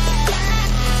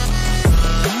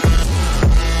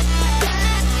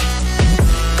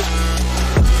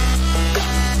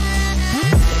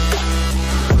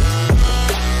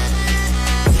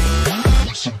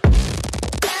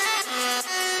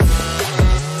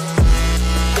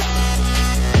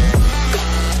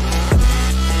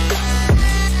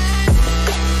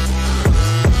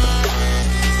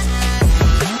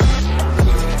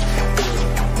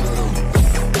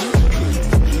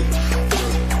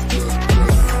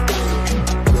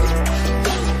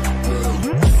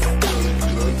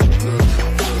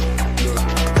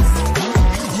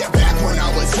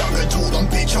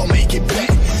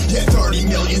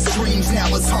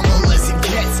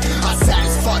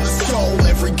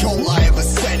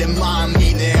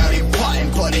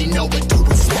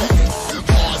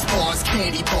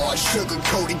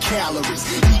 Calories,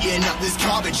 eating up this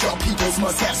garbage, your peoples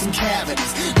must have some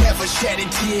cavities. Never shed a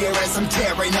tear as I'm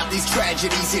tearing up these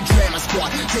tragedies. Your drama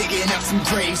squad, digging up some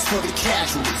graves for the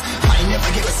casualties. I ain't never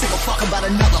give a single fuck about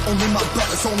another. Only my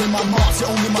brothers, only my moms,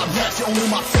 you're only my raps, you're only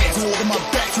my fans, you're all in my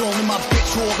back, you're only my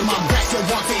bitch, you're all in my back. You're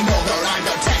one thing more, girl, I ain't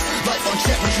got tax. Life on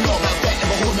check, what you know about that?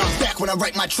 Never holding on back when I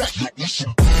write my track.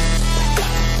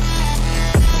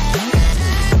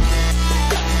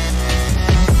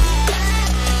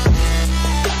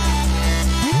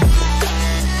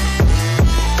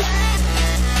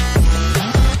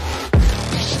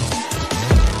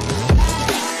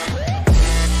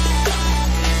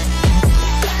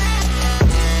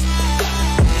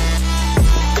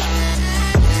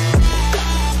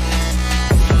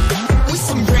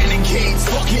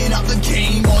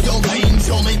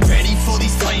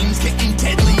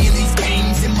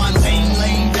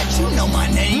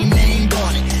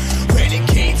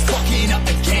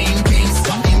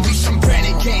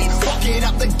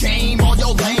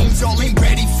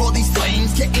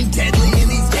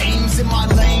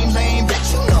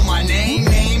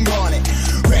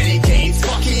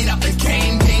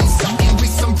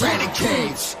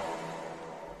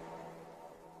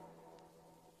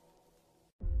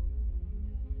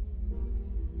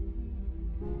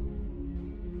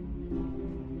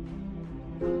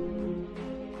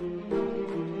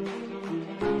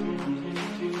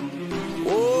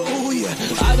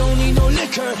 I don't need no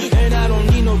liquor and I don't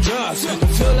need no drugs. I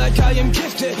feel like I am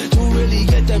gifted to really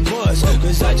get that buzz.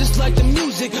 Cause I just like the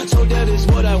music, so that is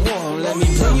what I want. Let me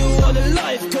bring you all to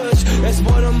life, cause that's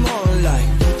what I'm on.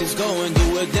 Like, just go and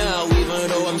do it now, even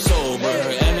though I'm sober.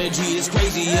 Energy is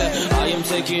crazy, yeah, I am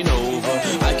taking over.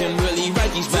 I can really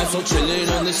write these raps, so chilling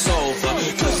on the sofa.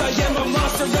 Cause I am a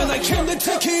monster and I came to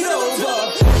take it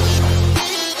over.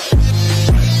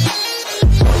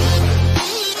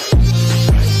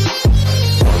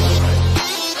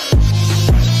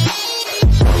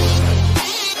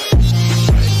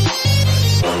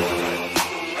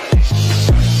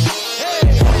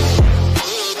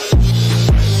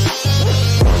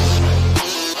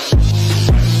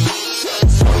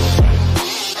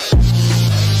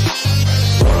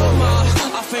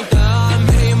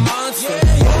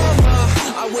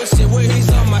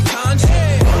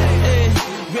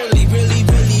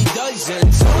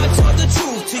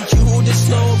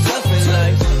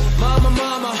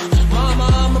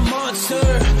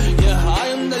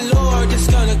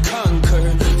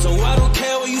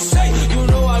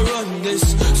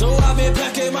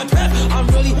 I'm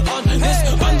really on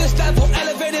this understandable,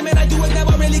 elevated, man. I do it now.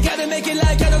 I really gotta make it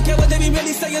like I don't care what they be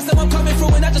really saying. So I'm coming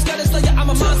through and I just gotta slay it. I'm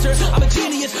a monster, I'm a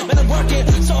genius, man. I'm working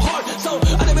so hard, so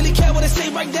I don't really care what I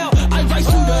say right now. I rise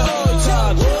to the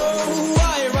top. Oh,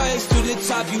 I rise to the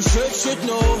top. You should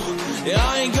know. Yeah,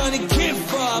 I ain't gonna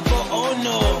give up. Oh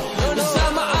no, cause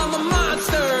I'm a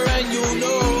monster, and you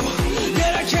know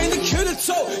that I came to kill the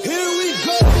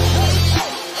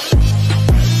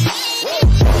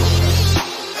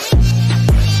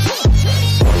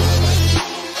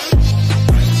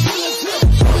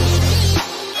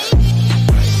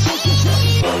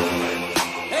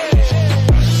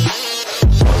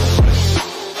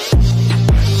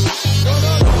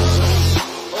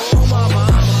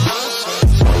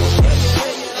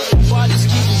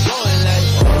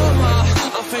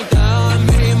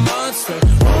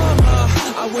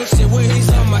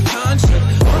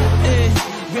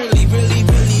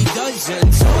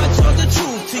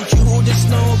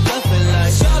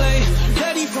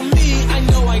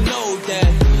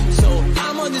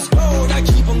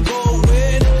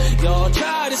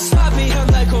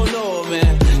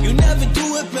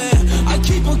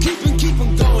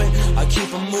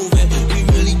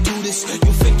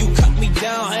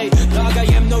I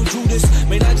am no Judas.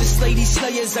 Man, I just slay these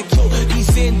slayers, I kill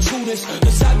these intruders.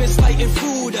 Cause I've been slighting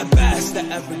through the best to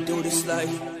ever do this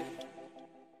life.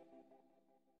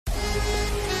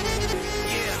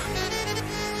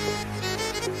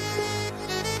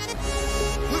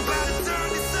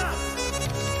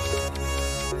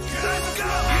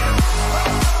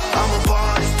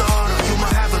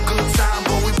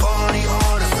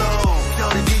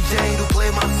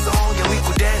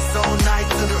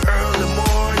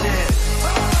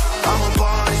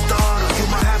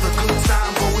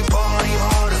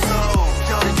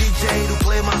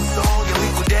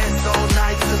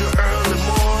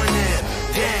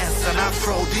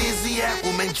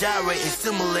 Gyrating,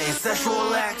 simulating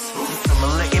sexual acts,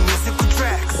 simulating musical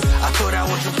tracks. I thought I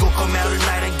was just gonna come out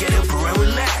tonight and get a brew and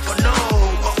relax. But no,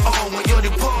 when you're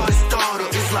the party starter,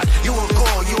 it's like you a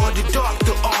call, you're the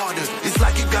doctor order. It's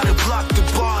like you gotta block the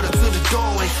border to the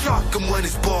door and shock them when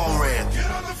it's boring.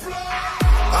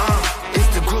 It's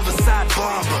the Riverside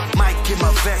Barber, Mike in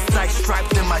my vest, like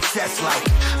striped in my chest, like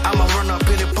I'ma run up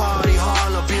in the party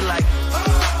hall and be like,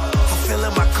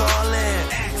 fulfilling my calling.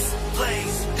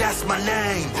 That's my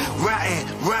name, writing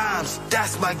rhymes,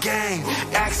 that's my game.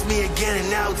 Ask me again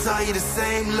and I'll tell you the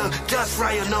same. Look, just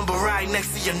write your number right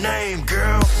next to your name,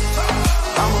 girl.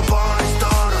 I'm a party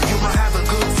starter, you might have a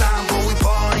good time, but we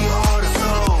party harder. So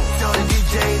tell the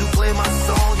DJ to play my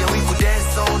song, and we could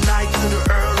dance all night to the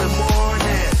early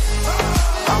morning.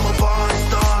 I'm a party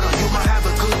starter, you might have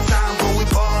a good time, but we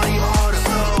party harder.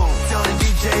 So tell the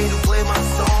DJ to play my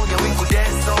song, and we could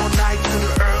dance all night to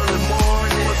the early morning.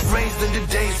 Raised in the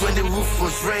days when the roof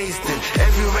was raised in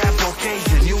every rap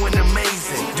occasion, you and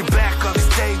amazing. The back of the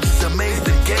stage is amazed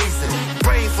and gazing.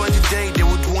 Pray for the day they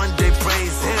would one day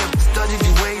praise him. Studied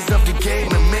the ways of the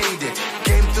game and made it.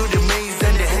 Came through the maze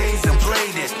and the haze and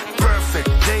played it.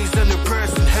 Perfect days and the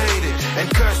person hated and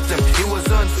cursed him. He was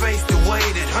unfaced and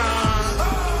waited,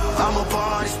 I'm a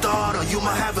party starter, you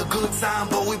might have a good time,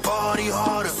 but we party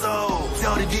harder. So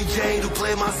tell the DJ to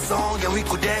play my song, and we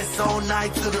could dance all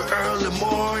night to the early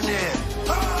morning.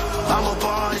 I'm a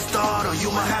party starter,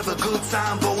 you might have a good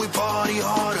time, but we party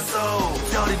harder. So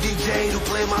tell the DJ to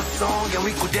play my song, and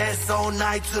we could dance all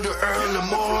night to the early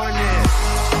morning.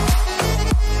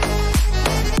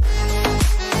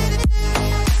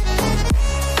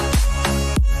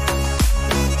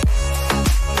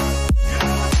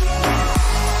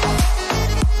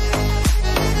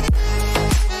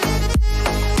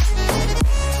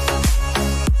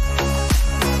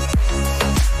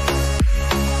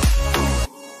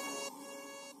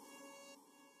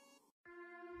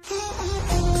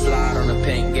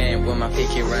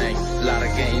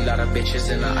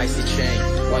 Bitches in an icy chain.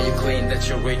 While you claim that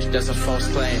you're rich, that's a false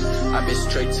claim. I've been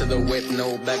straight to the whip,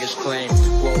 no baggage claim.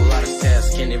 Roll a lot of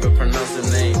stats, can't even pronounce the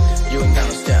name. You ain't got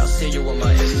no style, see you on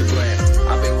my Instagram.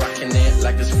 I've been rocking it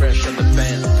like it's fresh in the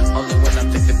band. Only when I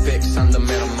take the pics, I'm the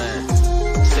middleman.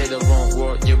 Say the wrong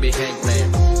word, you'll be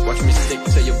hangman. Watch me stick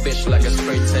to your bitch like a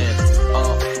spray tan.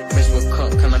 Bitch will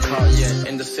cook, can I call you?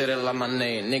 In the city like my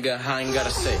name, nigga, I ain't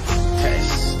gotta say.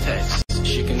 Taste,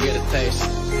 she can get a taste.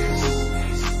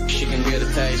 She can get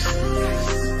a taste.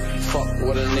 Fuck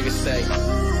what a nigga say.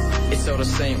 It's all the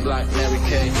same like Mary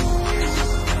Kay.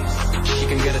 She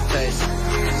can get a taste.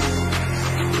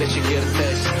 Bitch, you get a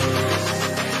taste.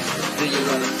 Do you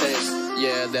want a taste?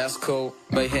 Yeah, that's cool,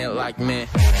 but he ain't like me.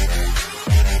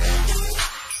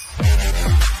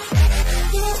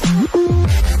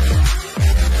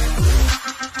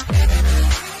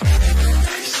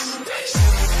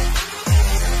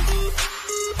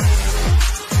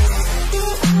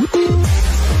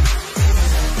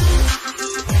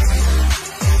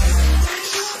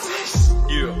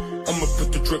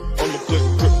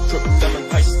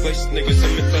 Niggas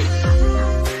imitate.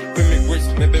 Bring me grits,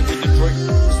 maybe with the Drake.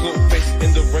 Slow face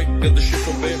in the rake, got the shit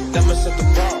from bed. Diamonds at the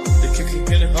bar, the kicks keep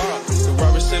hitting hard. The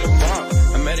robber said a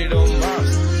bomb, I'm at it on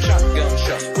Mars. Shotgun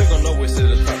shots, we gon' always hit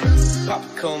the target.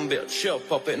 Popcorn bill, chill,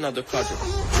 pop it, another quadrant.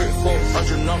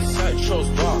 300-400 outside, chose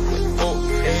bar. Oh,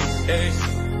 hey,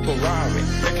 Ferrari.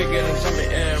 Make her get into me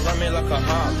and run me like a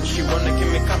Harley. She wanna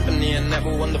give me company and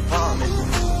never won the vomit.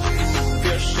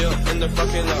 Feel chill in the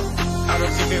fucking love. I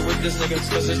don't keep it with this niggas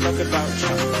cause it's talking about you.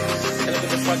 And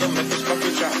if it's don't make this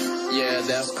fucking drop. Yeah,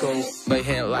 that's cool, but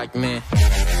he ain't like me.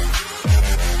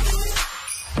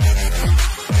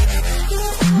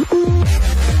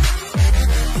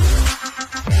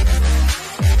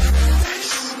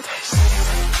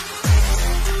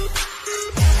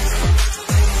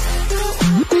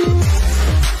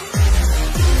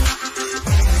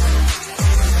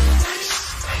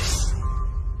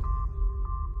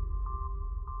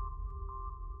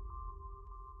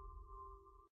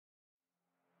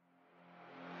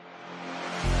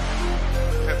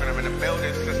 in the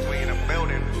building, since we in the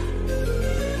building.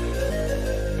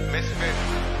 Misfit,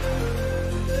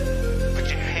 put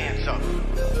your hands up.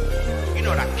 You know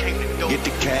what I came to do. Get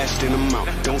the cash, then I'm out.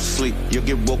 Don't sleep. You'll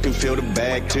get woken, fill the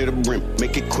bag to the brim.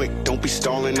 Make it quick, don't be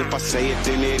stalling. If I say it,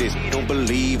 then it is. Don't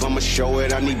believe, I'ma show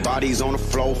it. I need bodies on the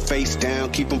floor, face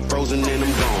down. Keep them frozen, then I'm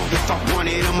gone. If I want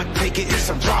it, I'ma take it. It's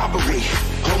a robbery.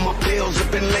 All my bills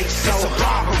have been late, so it's a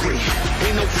robbery.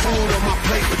 Ain't no food on my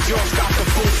plate, but yours got the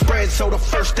full spread. So the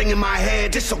first thing in my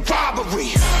head, it's a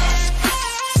robbery.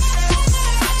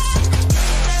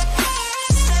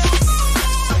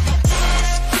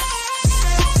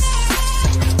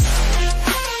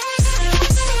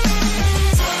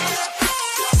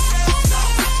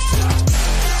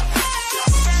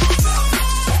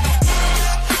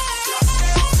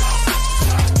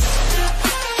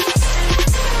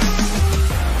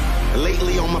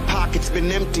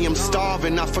 Empty, I'm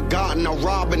starving, I've forgotten how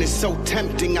robbing is so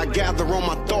tempting. I gather all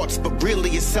my thoughts, but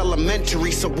really it's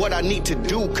elementary. So what I need to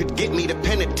do could get me to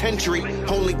penitentiary.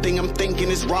 Only thing I'm thinking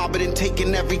is robbing and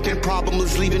taking everything. Problem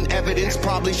is leaving evidence,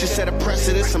 probably should set a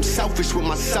precedence. I'm selfish with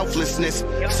my selflessness,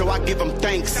 so I give them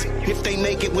thanks. If they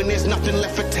make it when there's nothing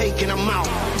left for taking, I'm out.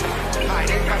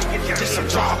 This a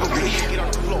robbery.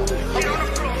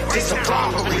 This a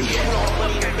robbery.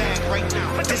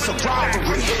 This a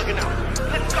robbery.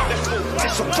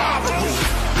 It's a robbery.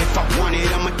 If I want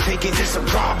it, I'ma take it. It's a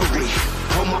robbery.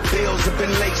 All my bills have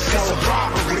been late, so it's a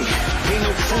robbery. Ain't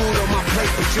no food on my plate,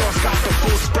 but yours got the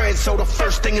full spread. So the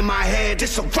first thing in my head,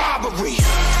 it's a robbery.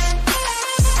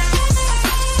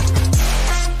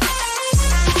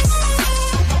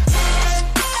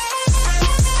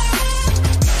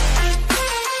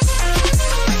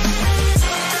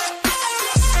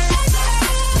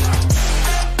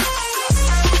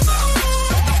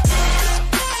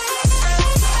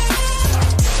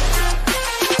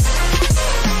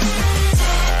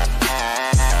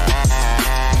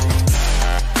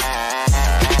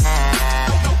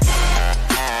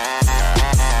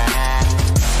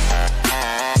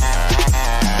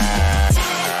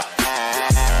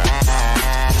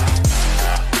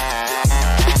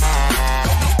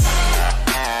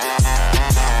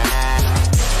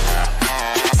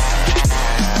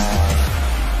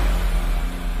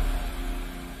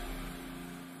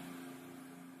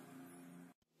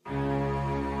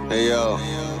 Hey yo,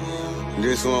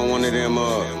 this one of them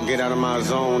get out of my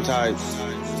zone types.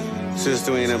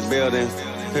 Sister in the building,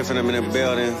 piffing them in the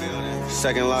building.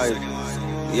 Second life,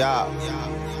 yeah.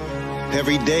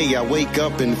 Every day I wake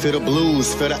up and feel the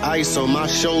blues, feel the ice on my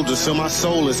shoulders, feel my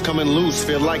soul is coming loose.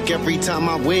 Feel like every time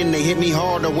I win, they hit me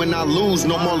harder when I lose.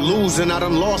 No more losing, I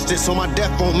done lost it, so my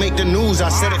death won't make the news. I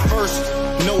said it first.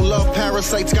 No love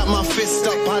parasites got my fist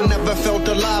up. I never felt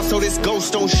alive, so this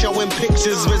ghost don't show in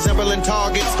pictures resembling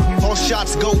targets. All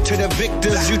shots go to the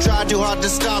victors. You try too hard to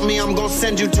stop me, I'm gonna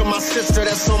send you to my sister.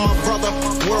 That's on my brother.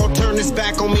 World turned its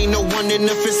back on me, no one in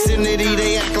the vicinity.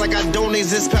 They act like I don't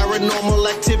exist, paranormal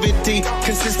activity.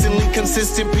 Consistently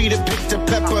consistent, Peter picked the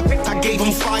pepper. I gave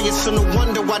them fire, so no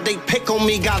wonder why they pick on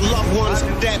me. Got loved ones,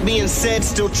 that being said,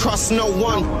 still trust no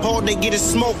one. All they get is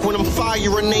smoke when I'm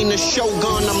firing, ain't a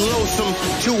Shogun. I'm lonesome.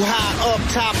 Too high up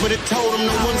top of the totem,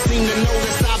 no one seemed to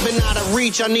notice. I've been out of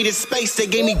reach, I needed space, they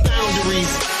gave me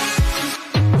boundaries.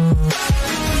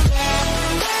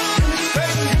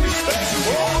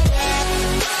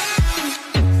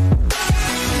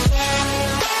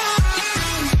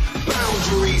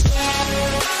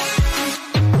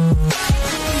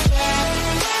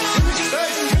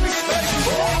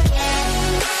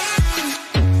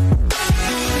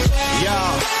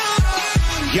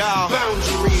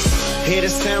 Hear the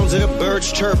sounds of the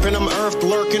birds chirping, I'm earth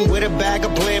lurking with a bag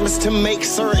of blamers to make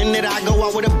certain that I go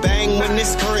out with a bang. When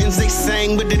this curtains they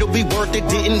sang, but it'll be worth it.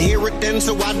 Didn't hear it then,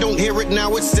 so I don't hear it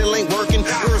now, it still ain't working.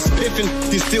 Earth's piffing,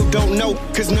 you still don't know,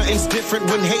 cause nothing's different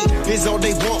when hate is all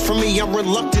they want from me. I'm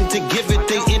reluctant to give it,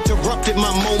 they interrupted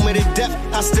my moment of death.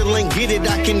 I still ain't get it,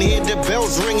 I can hear the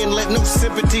bells ringing, let no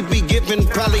sympathy be given.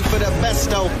 Probably for the best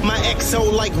though, my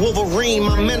exo like Wolverine,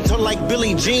 my mentor like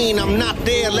Billie Jean. I'm not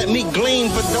there, let me glean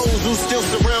for those who still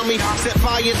surround me. Set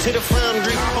fire to the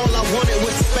foundry. All I wanted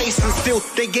was space, and still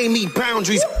they gave me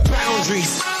boundaries.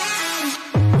 Boundaries.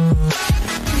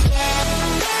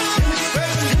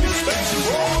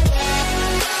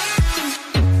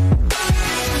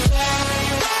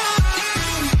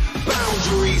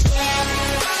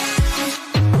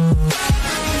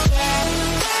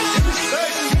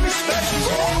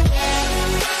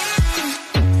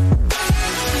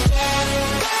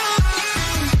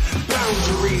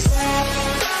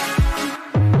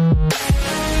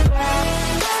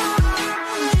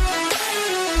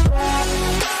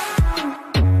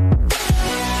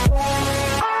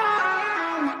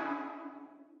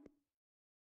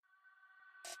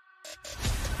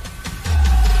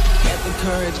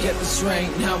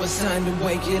 restraint, now it's time to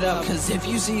wake it up. Cause if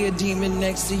you see a demon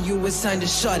next to you, it's time to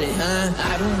shut it, huh?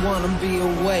 I don't wanna be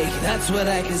awake, that's what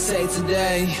I can say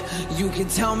today. You can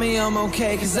tell me I'm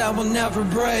okay, cause I will never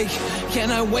break.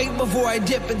 Can I wait before I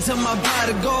dip into my pot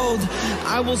of gold?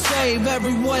 I will save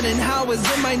everyone and how is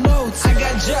in my notes. I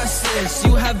got justice,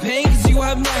 you have pain cause you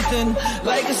have nothing.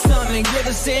 Like a stomach, you're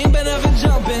the same but never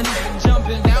jumping.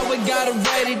 Now we gotta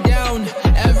write it down,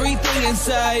 everything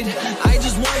inside. I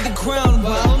just want the crown,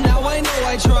 well now I know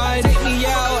I tried. Take me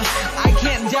out, I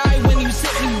can't die when you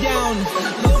sit me down.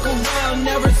 Look around,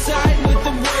 never side with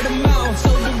the word of mouth.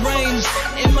 So deranged,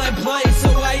 in my place,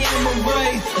 so I am a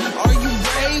wraith. Are you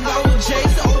brave? I will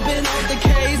chase, open up the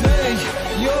cave. Hey,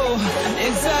 yo,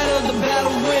 inside of the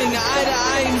battle ring, eye to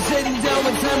eye, I'm sitting down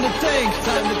with time to think.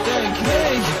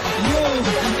 Hey, yo,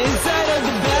 inside of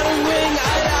the battle ring,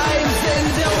 eye to eye, I'm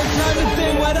sitting down with time to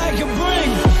think what I can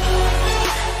bring.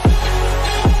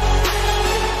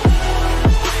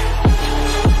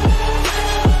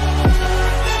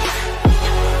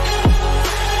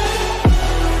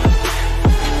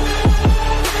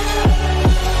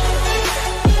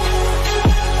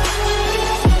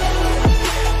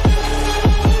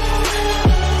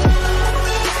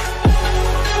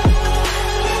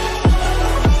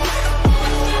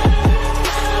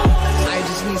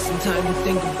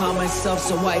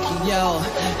 So I can yell.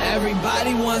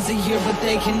 Everybody wants to hear but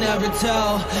they can never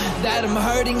tell that I'm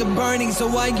hurting and burning, so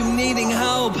I am needing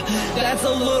help. That's a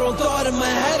little thought in my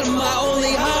head of my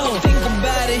only help. Think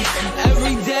about it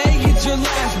every day, it's your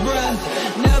last breath.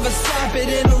 Never stop it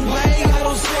in a way, I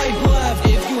don't swipe left.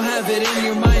 If you have it in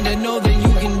your mind, I know that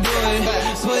you can do it.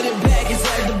 Put it back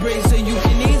inside the brain so you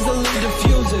can easily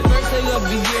diffuse it. First I love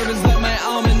the year is like my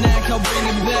almanac, I'll bring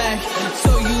it back.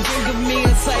 So you think of me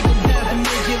a psychopath and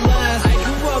make it last. I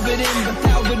could rub it in, but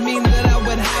that would mean that I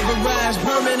would have a rash.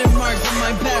 Permanent mark from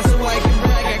my past, so I can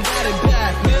brag I got it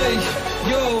back. Hey,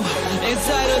 yo,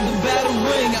 inside of the battle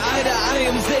ring, eye to eye,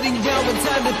 I'm sitting down with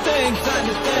time to think.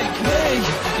 Hey,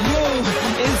 yo,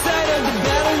 inside of the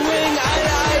battle ring, eye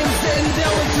to eye, I'm sitting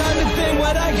down with time to think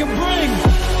what I can bring.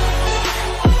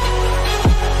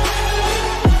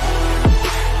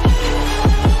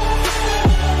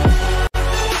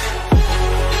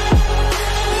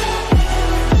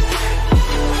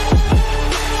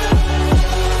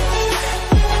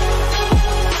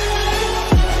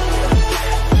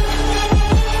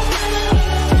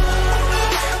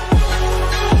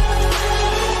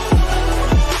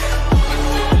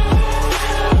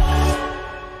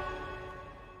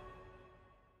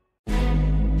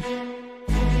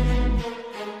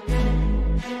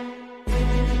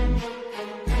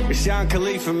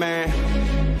 Khalifa, man.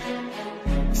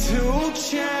 2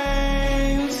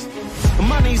 chains.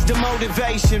 Money's the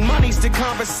motivation, money's the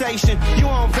conversation. You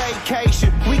on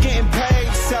vacation, we getting paid,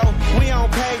 so we on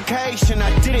vacation.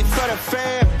 I did it for the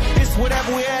fam. It's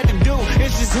whatever we had to do.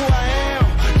 It's just who I am.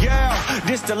 Yeah,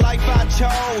 this the life I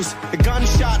chose. The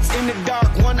gunshots in the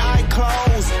dark, one eye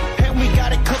closed, and we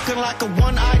got it cooking like a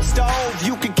one-eyed stove.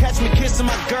 You can catch me kissing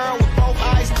my girl with both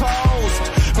eyes closed.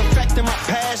 Perfecting my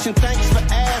passion, thanks for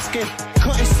asking.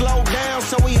 Couldn't slow down,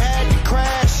 so we had to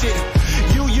crash it.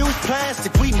 You use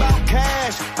plastic, we bout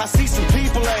cash. I see some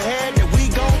people ahead that we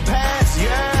gon' pass,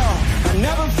 yeah. I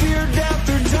never fear death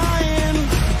or dying,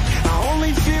 I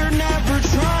only fear never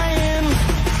trying.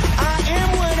 I am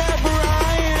whatever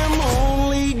I am,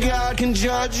 only God can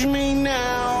judge me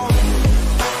now.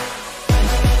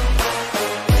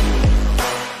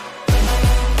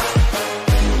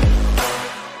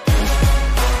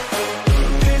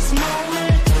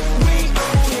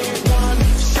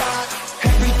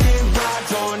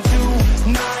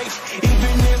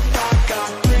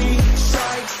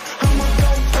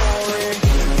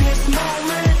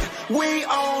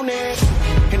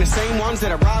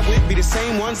 That I ride with, be the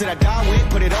same ones that I die with.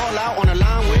 Put it all out on the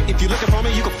line with. If you're looking for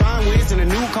me, you can find Wiz in a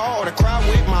new car or the crowd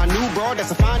with. My new broad,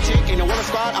 that's a fine chick. In the water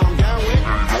squad, I'm down with.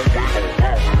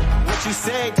 What you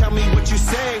say, tell me what you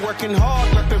say. Working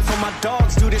hard, looking for my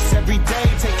dogs. Do this every day,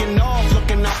 taking off,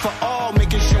 looking out for all,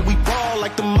 making sure we ball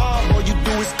like the mob. All you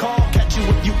do is call, catch you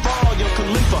if you fall. Yo,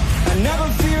 Khalifa, I never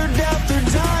fear death or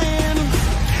dying,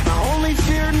 I only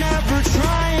fear never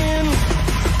trying.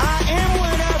 I am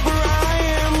whatever I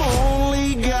am,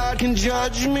 only God can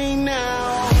judge me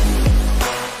now.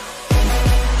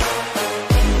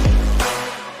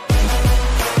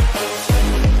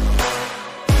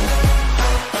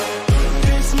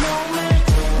 This moment,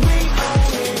 we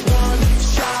only one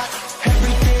shot.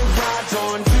 Everything rides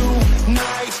on tonight.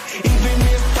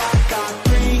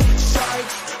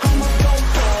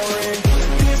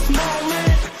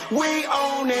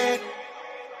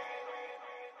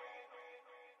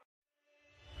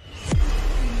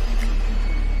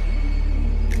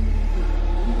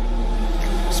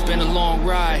 been a long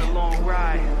ride.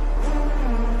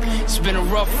 It's been a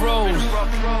rough road.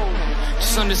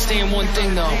 Just understand one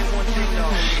thing though.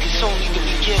 It's only the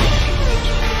beginning.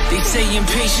 They say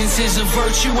impatience is a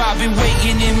virtue. I've been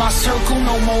waiting in my circle.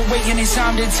 No more waiting, it's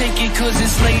time to take it, cause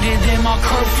it's later than my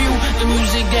curfew. The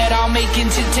music that I'm making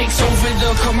takes over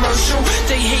the commercial.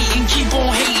 They hate and keep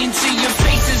on hating till your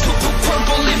face is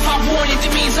purple. If I want it,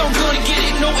 that means I'm gonna get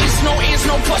it. No ifs, no ands,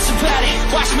 no buts about it.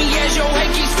 Watch me as your head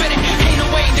keeps spinning. Ain't no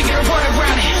way to get a word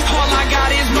around it. All I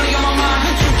got is money on my mind.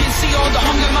 You can see all the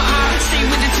hunger in my eyes. Stay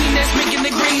with the team that's making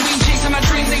the green. We chasing my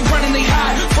dreams, they run and they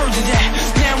hide. Further that,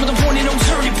 now with the warning, don't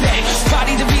turn it back.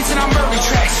 Body the beats and I murder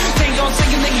tracks. They all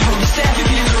thinking they heard us that. You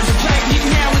heard the black.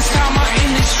 Now it's time I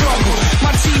end this struggle.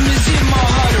 My team is in my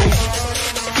huddle.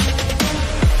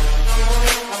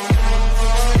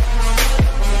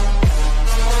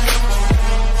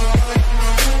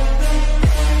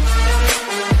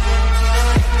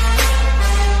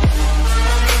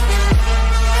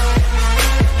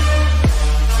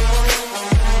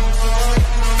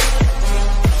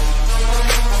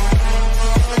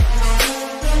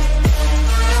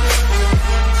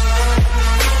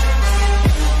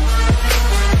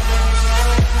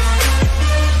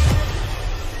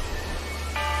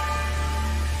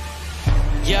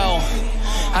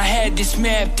 This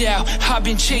mapped out, I've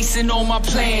been chasing all my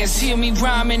plans. Hear me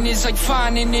rhyming is like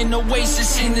finding an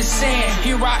oasis in the sand.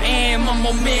 Here I am, I'm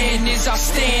a man as I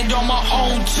stand on my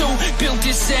own too. Built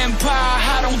this empire,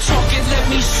 I don't talk it, let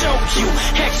me show you.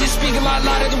 Actions speak a lot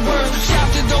of the words. Shout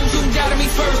to those who doubted me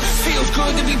first. Feels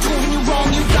good to be proving you wrong.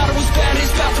 You thought it was bad,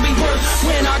 it's about to be worse.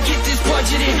 When I get this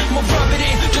budget in, I'ma rub it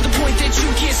in to the point that you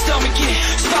can't stomach it.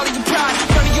 Swallow your pride,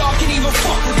 none of y'all can even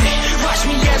fuck with me. Watch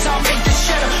me as I make this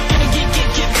cheddar. Gonna get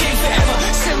paid forever.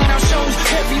 Selling our shows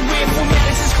everywhere, from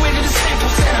Madison Square to the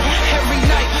Staples Center. Every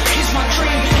night is my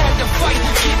dream. Had to fight,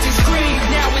 get this green.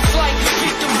 Now it's like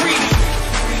victory.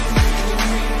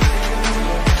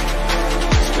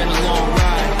 It's been a long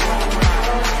ride.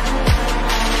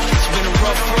 It's been a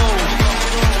rough road.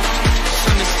 Just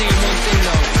understand one thing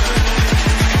though.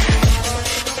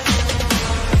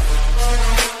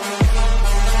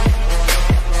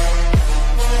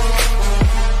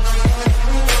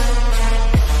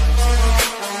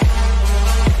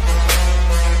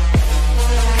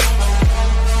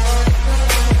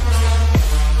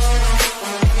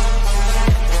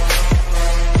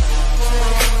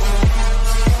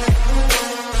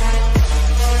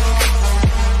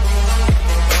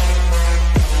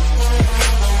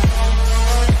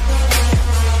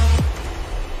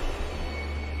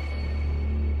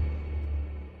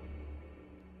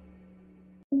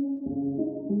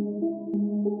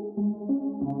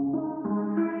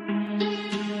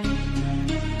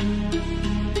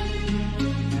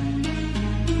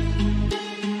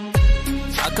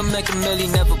 Make a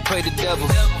million, never pray the devil.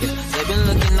 Yeah, they've been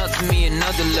looking up to me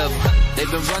another level. They've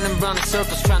been running round in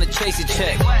circles trying to chase a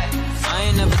check. I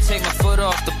ain't never take my foot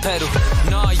off the pedal.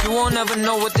 Nah, you won't ever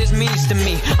know what this means to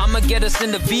me. I'ma get us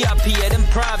in the VIP at them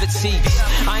private seats.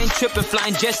 I ain't tripping,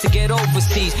 flying jets to get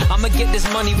overseas. I'ma get this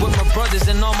money with my brothers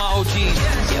and all my OGs.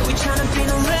 Yeah, we tryna be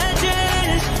no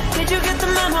legends. Did you get the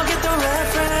memo, get the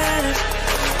reference?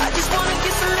 I just wanna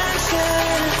get some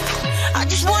action. I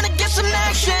just wanna get some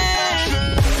action.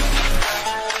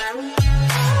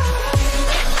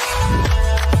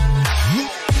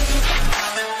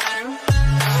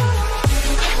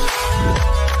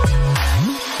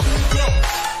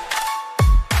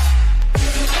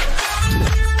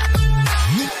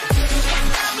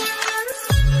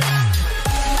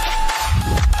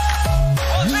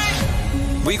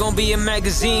 We gon' be in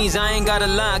magazines, I ain't gotta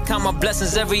lie, count my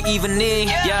blessings every evening.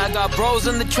 Yeah, I got bros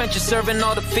in the trenches serving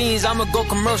all the fiends. I'ma go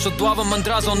commercial, doava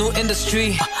mandrazo, new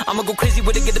industry. I'ma go crazy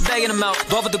with it, get the bag in the mouth.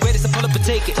 Doava the greatest, I pull up and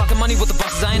take it. Talking money with the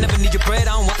bosses, I ain't never need your bread,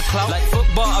 I don't want the clout. Like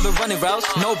football, I've been running routes,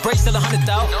 no breaks till 100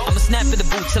 out. I'ma snap in the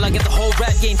boot till I get the whole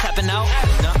rap game tapping out.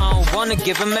 Now I don't wanna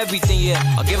give him everything,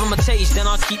 yeah. I'll give him a taste, then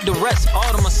I'll keep the rest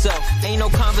all to myself. Ain't no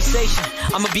conversation,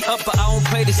 I'ma be up but I won't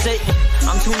pray to Satan.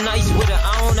 I'm too nice with it,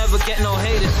 I don't ever get no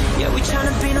haters. Yeah, we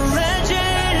tryna be no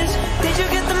legends. Did you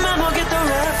get the memo, get the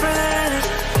reference?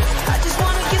 I just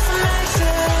wanna get some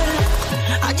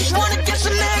action. I just wanna get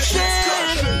some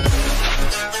action.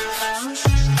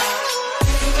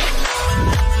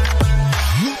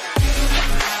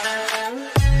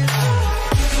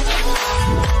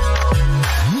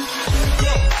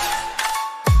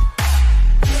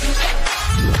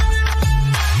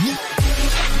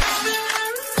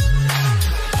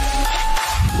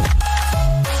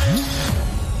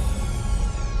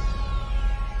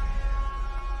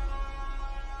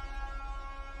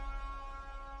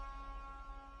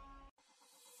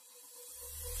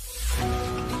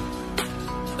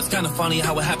 kinda funny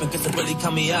how it happened, cause it really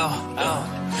cut me out.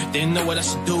 Didn't know what I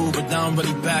should do, but now I'm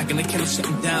really back and they can't shut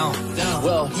me down.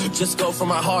 Well, just go for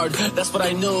my heart, that's what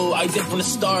I knew, I did from the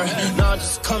start. Now I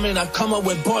just I come up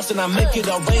with bars and I make it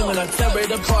all rain when I tear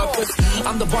it apart. Cause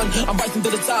I'm the one, I'm rising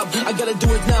to the top, I gotta do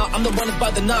it now, I'm the one that's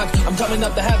about to knock. I'm coming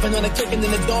up to heaven and I'm kicking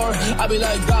in the door. I be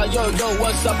like, God, yo,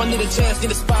 what's up? I need a chance,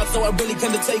 need a spot, so I really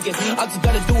can't take it. I just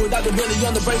gotta do it, I've been really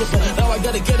unbreakable. Now I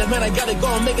gotta get it, man, I gotta go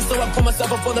and make it. So I put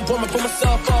myself up on the board, I put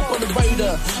myself up on the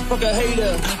radar. Fuck a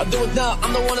hater, I do it now,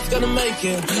 I'm the one that's gonna make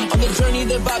it. On the journey,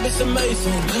 the vibe is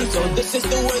amazing. So this is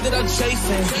the way that I'm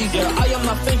chasing. Yeah, I am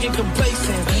not thinking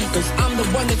complacent, cause I'm the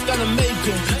one that's gonna make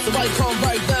it. So I come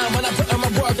right down, when I put in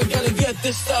my work, I gotta get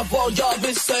this stuff all y'all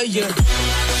been saying.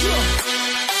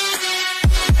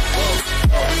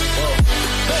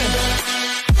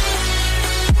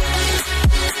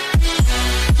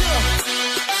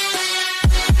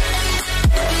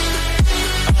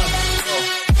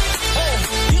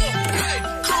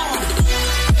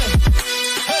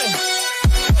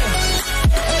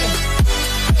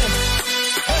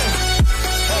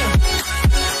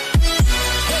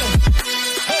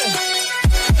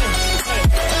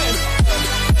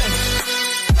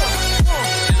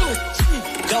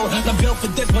 I'm built for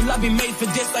this, will I be made for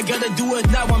this? I gotta do it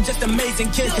now, I'm just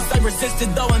amazing kid. Cause I resisted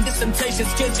though, and this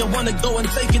temptation's kid. You wanna go and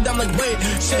take it, I'm like, wait,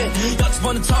 shit. Y'all just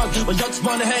wanna talk, well y'all just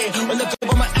wanna hate. Well look up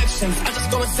on my actions, I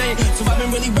just go insane. So I've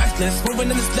been really restless, moving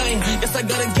in this lane. Yes, I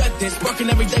gotta get this, working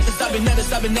every day. Cause I've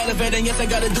been elevating. Yes, I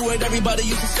gotta do it, everybody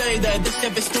used to say that this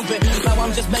shit is stupid. Now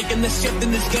I'm just making this shift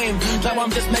in this game. Now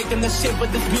I'm just making this shit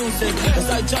with this music. As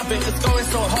I jump it, it's going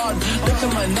so hard. Look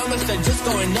at my numbers, they're just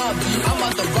going up. I'm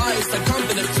on the rise, I come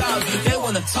to the top. They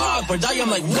wanna talk, but I am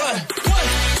like, what?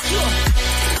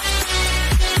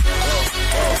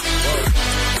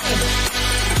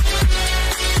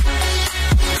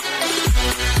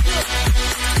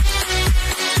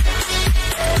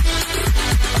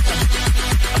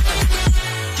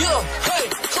 Yo, hey,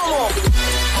 come on.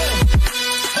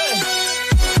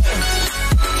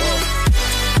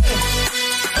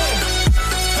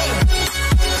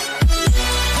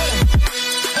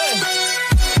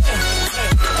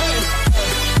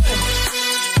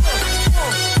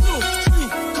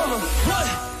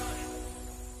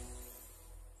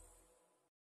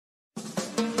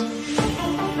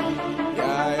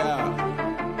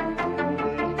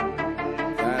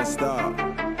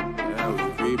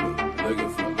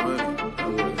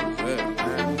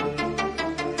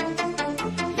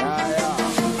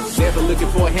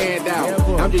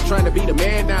 I'm just trying to be the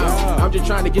man now. I'm just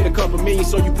trying to get a couple million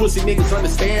so you pussy niggas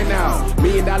understand now. $1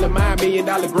 million mind, $1 million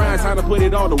grind, time to put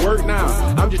it all to work now.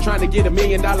 I'm just trying to get $1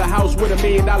 million house with $1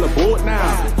 million board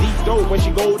now. Deep dope when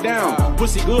she go down.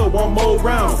 Pussy good, one more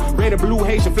round. Red and blue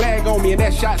Haitian flag on me and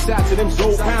that shot to them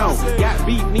so pounds. Got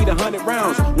beat, need 100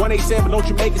 rounds. 187, don't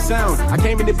you make it sound. I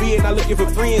came in the bed not looking for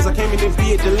friends. I came in the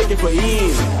bed just looking for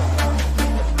ends.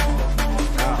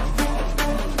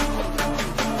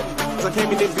 I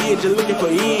came in this bitch just looking for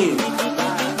ends.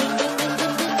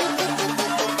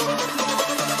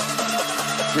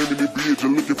 Came in this bitch just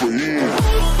looking for ends.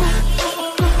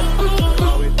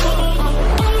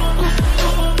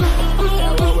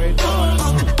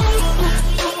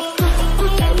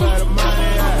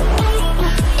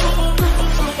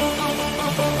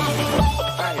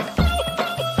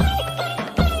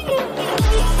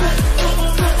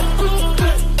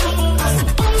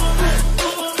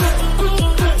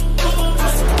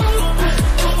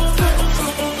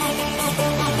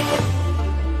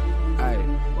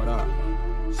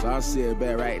 Sit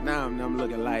back right now, I'm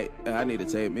looking like I need to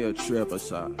take me a trip or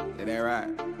something. Is that right?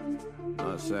 You know what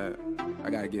I'm saying? I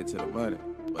gotta get to the money.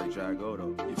 But you try to go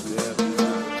though. You feel me?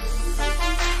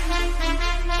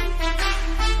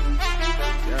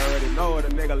 You already know what a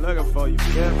nigga looking for, you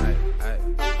feel me?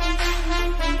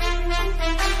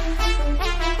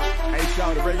 Hey,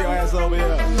 shawty, bring your ass over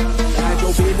here.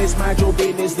 Mind your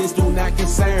business, this do not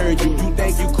concern you. You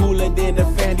think you cooler than the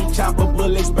Fandy chopper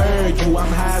bullets burn you.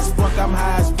 I'm high as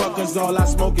fuck, cause all I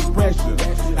smoke is pressure.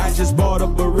 I just bought a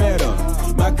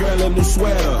Beretta, my girl a new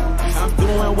sweater. I'm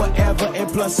doing whatever, and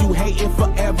plus you hating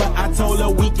forever. I told her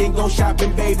we can go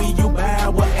shopping, baby, you buy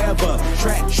whatever.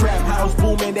 Trap house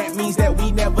booming, that means that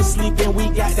we never sleep. And we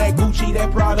got that Gucci,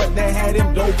 that product that had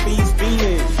them dope fiends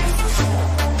feeling.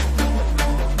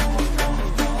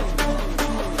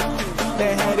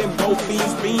 That had them dope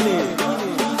fiends feeling.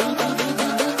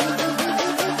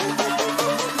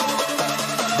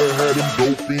 That had them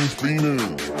dope fiends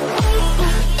feeling.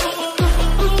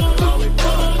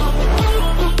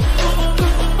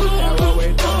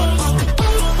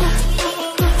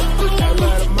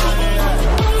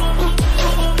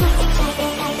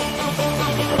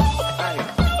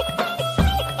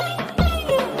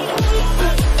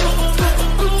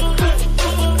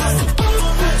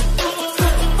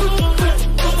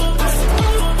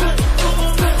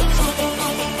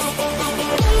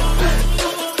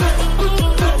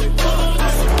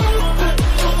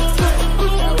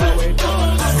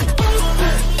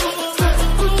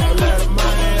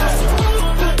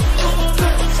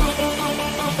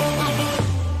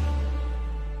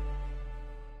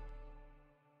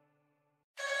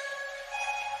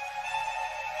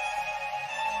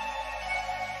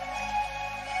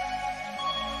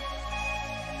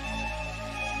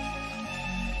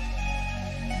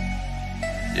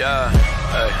 Yeah,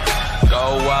 hey.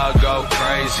 Go wild, go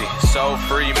crazy. So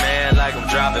free, man, like I'm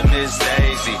driving Miss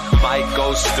Daisy. Might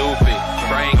go stupid,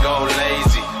 brain go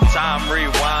lazy. Time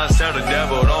rewind, tell the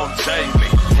devil don't take me.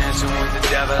 Dancing with the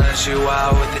devil and she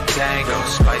wild with the tango.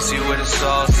 Spicy with the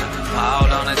salsa,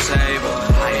 out on the table.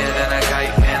 Higher than a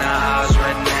kite and her eyes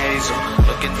red nasal.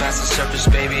 Looking past the surface,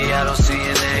 baby, I don't see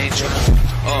an angel.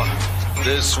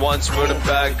 This one's for the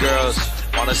bad girls.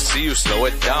 Wanna see you slow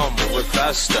it down, move it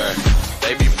faster.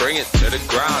 Baby, bring it to the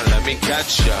ground, let me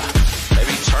catch ya.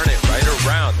 Baby, turn it right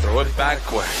around, throw it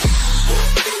backwards.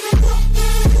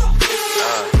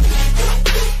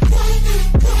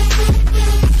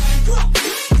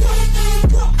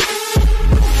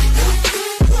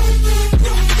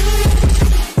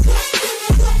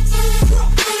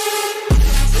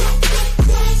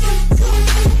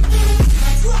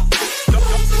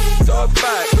 Throw it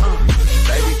back,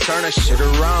 baby, turn that shit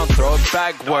around, throw it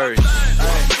backwards.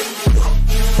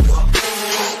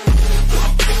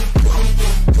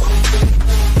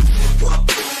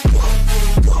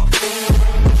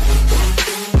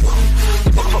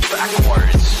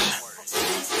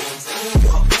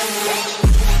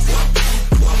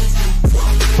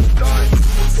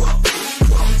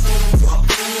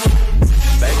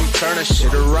 Turn that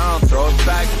shit around, throw it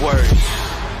backwards.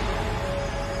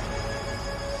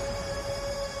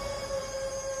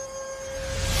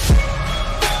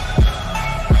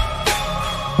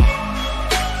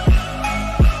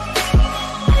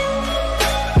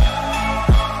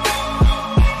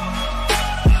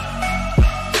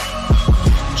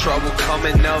 Trouble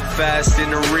coming up fast in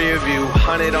the rear view.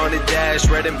 100 on the dash,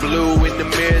 red and blue in the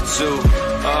mirror too.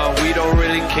 We don't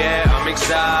really care, I'm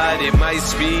excited. Might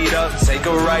speed up, take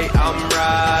a right, I'm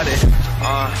riding.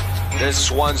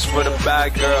 This one's for the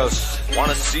bad girls.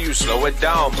 Wanna see you slow it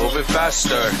down, move it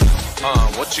faster.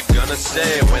 What you gonna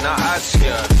say when I ask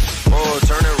ya? Oh,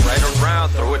 turn it right around,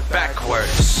 throw it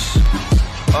backwards.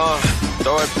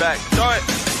 Throw it back, throw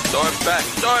it back,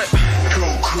 throw it.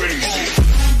 Go crazy.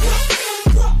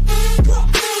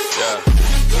 Yeah.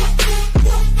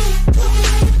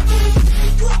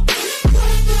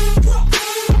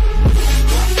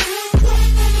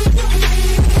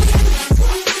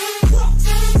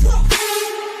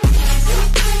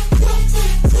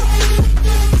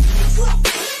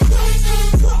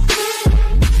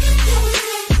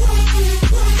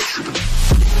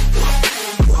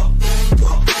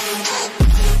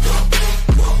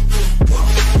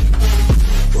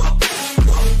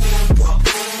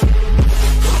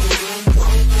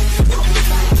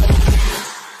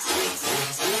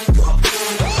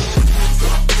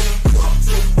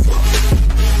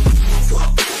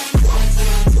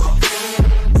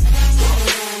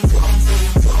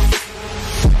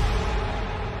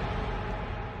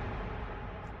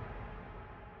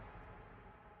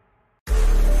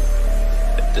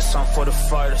 This song for the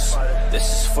fighters, this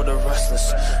is for the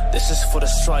wrestlers, this is for the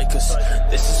strikers,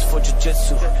 this is for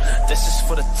jiu-jitsu, this is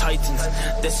for the titans,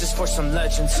 this is for some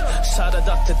legends. Shout out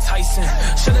Dr. Tyson,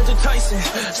 shout out to Tyson,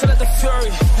 shout out to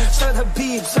Fury, shout out to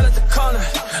Habib, shout out to Conor,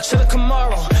 shout out to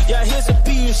Kamaru, yeah here's a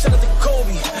beat, shout out to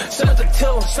Kobe, shout out to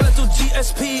Till, shout out to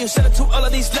GSP, shout out to all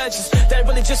of these legends that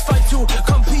really just fight to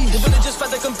compete, they really just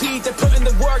fight to compete, they put in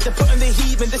the work, they put in the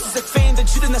heat, man this is a fame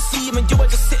that you did not see, man you are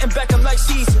just sitting back, I'm like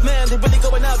she's, man they really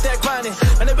going out there grinding,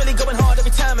 and they really going hard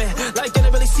every time, man. Like they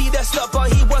didn't really see that stuff,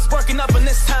 but he was working up in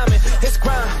this time, man. His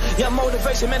grind, yeah,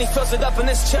 motivation, man, he feels it up in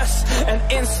his chest, and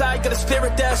inside got a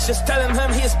spirit that's just telling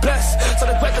him he is blessed. So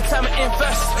they grab the time and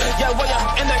invest, yeah, while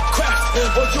you're in that craft,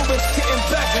 while you been sitting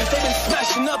back, they been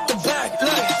smashing up the back,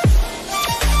 like.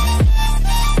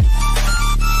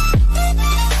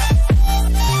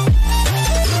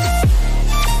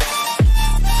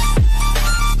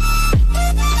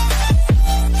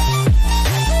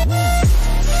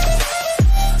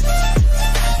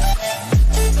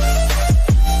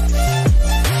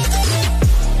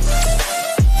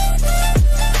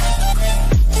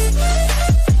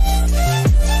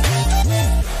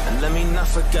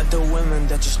 Forget the women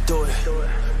that just do it.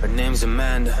 Her name's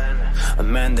Amanda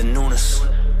Nunes.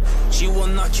 She will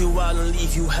knock you out and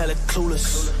leave you hella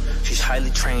clueless. She's highly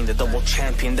trained, a double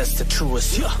champion, that's the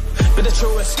truest. Yeah, be the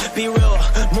truest, be real,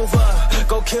 move up,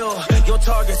 go kill your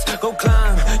targets, go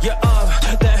climb, yeah,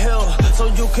 up that hill, so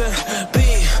you can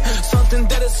be something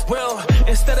that is real,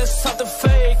 instead of something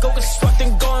fake. Go construct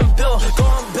and go and build, go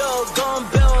and build, go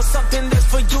and build something that's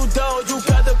for you though. You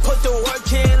gotta put the work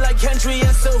in like Henry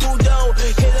and Cejudo.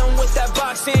 Hit them with that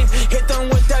boxing, hit them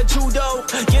with that judo,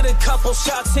 get a a couple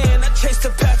shots in, I chased the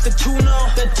path that you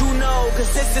know,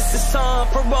 cause this is the song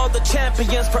for all the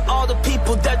champions, for all the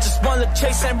people that just wanna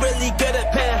chase and really get it,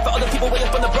 man. For all the people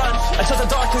waiting for the run, I chose the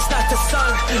darkness, not the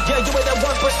sun. Yeah, you ain't that 1%,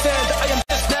 I am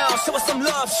this now, show us some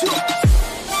love, shoot.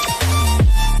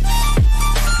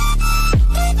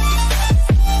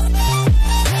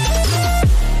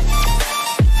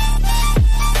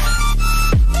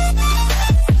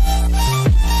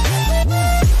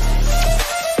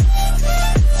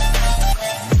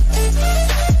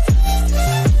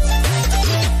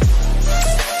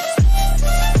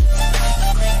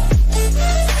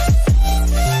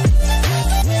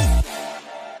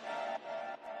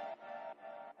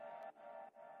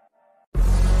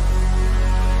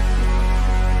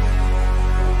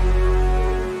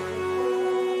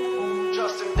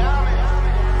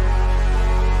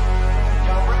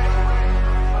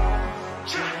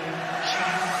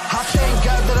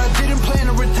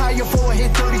 Before I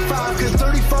hit 35, cause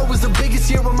 34 was the biggest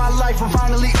year of my life. I'm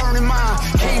finally earning mine.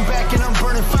 Came back and I'm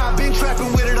burning 5. Been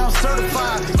trapping with it, I'm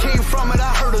certified. Came from it, I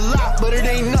heard a lot, but it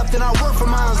ain't nothing. I work for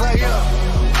mine's like, yeah.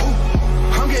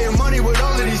 I'm getting money with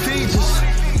all of these features.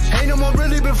 Ain't no more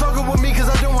really been fucking with me cause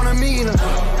I don't wanna meet her.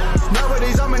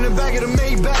 Nowadays I'm in the back of the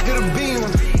main, back of the Beamer.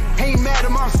 Ain't mad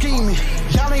at my scheming.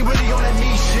 Y'all ain't really on that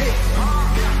me shit.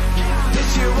 This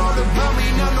year all about me,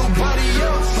 not nobody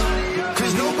else.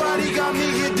 Cause nobody got me,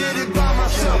 you did it by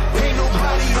myself. Ain't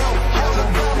nobody help, all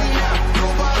about me now.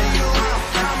 Nobody around,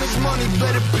 time is money,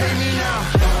 better pay me now.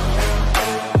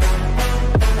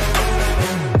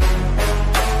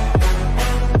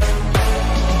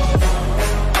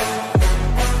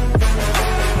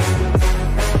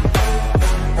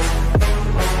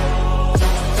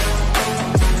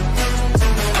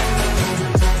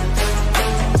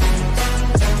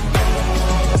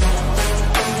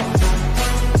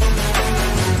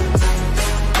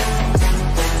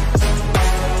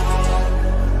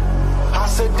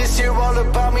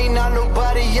 Not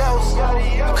nobody else.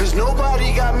 Cause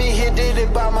nobody got me here, did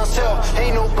it by myself.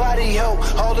 Ain't nobody help,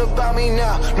 all about me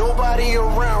now. Nobody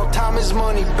around, time is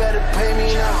money, better pay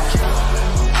me now.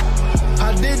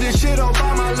 I did this shit all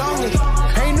by my lonely.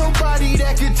 Ain't nobody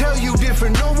that can tell you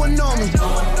different, no one know me.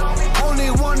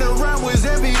 Only one around was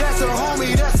envy, that's a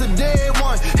homie, that's a dead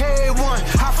one. Head one,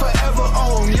 I forever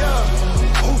own,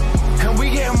 yeah. And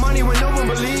we getting money when no one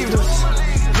believed us.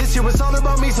 This year it's all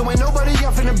about me, so ain't nobody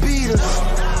up finna beat us.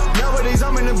 Nowadays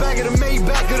I'm in the back of the Maybach,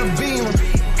 back of the Beamer.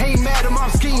 Ain't mad at my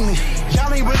scheming.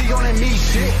 Y'all ain't really on that me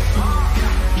shit.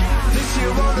 This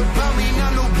year all about me,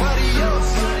 not nobody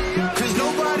else. Cause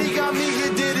nobody got me,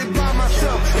 you did it by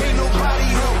myself. Ain't nobody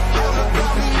help, all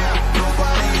about me now.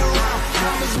 Nobody around,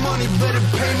 time is money, better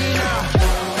pay me now.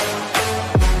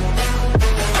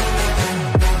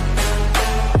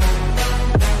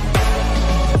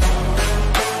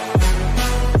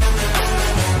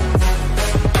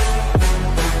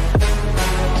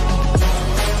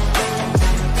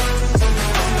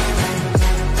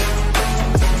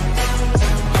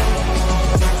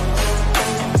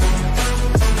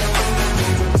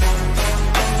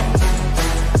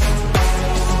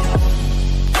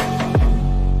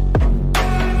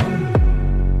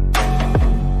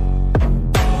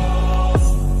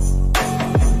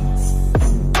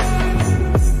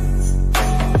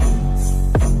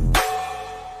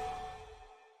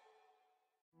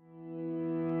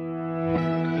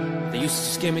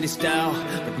 Gave me this style,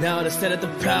 but now they said it,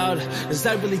 they're proud. Cause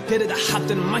I really did it, I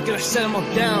hopped in the mic and I set them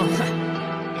all down.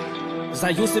 Cause I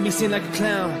used to be seen like a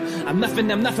clown. I'm nothing,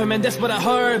 man, that's what I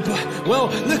heard. But, well,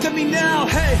 look at me now,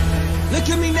 hey, look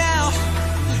at me now.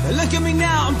 Look at me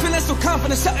now, I'm feeling so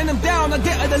confident, shutting them down. I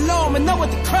did it alone, and now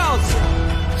with the crowds.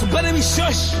 So better be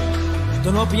shush,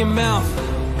 don't open your mouth.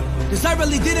 Cause I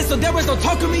really did it, so there was no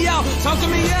talking me out.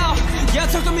 Talking me out, yeah,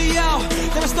 talking me out.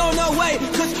 There was no way,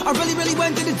 cause I really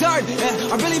went to the dirt. Yeah,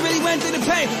 I really went to the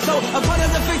pain. So a part of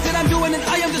the things that I'm doing, and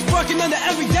I am just working on it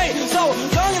every day. So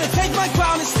I'm gonna take my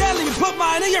crown and stand and put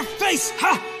mine in your face,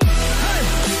 ha! Hey.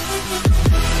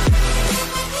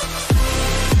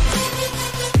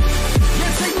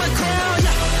 Yeah, take my crown,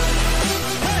 yeah.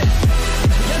 Hey.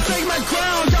 Yeah, take my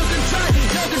crown. Y'all can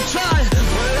try,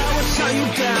 but I will shut you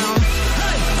down.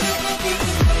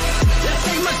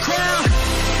 Take my crown.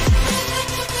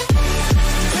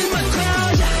 Take my crown,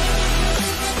 yeah.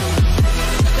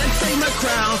 Then take my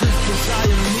crown. Cause I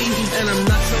am me and I'm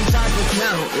not some type of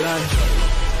clown, like.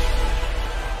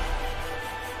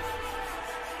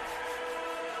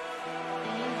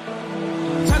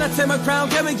 Trying to take my crown,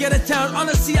 can we get it down?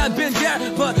 Honestly, I've been there,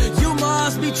 but you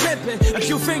must be tripping if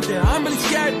you think that I'm really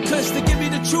scared. Cause to give me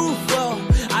the truth, well,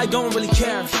 I don't really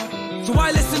care. So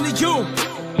I listen to you.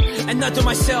 and not to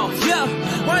myself. Yeah,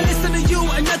 when I listen to you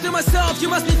and not to myself, you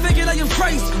must be thinking I am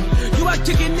crazy. You are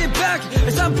kicking it back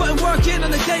as I'm putting work in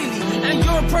on a daily. And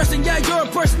you're a person, yeah, you're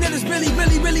a person that is really,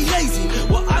 really, really lazy.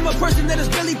 Well, I'm a person that is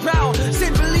really proud,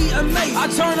 simply amazing.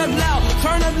 I turn up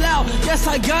loud, yes,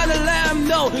 I gotta let them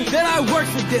know that I work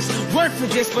for this,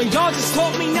 but y'all just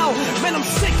told me no. Man, I'm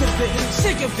sick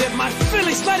of it, my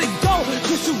feelings, let it go,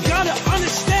 cause you gotta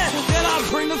understand that I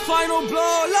bring the final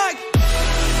blow like.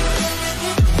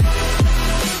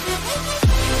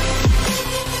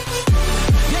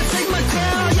 Yeah, take my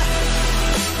crown, yeah.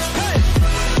 Hey,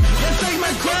 yeah, take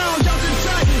my crown, y'all can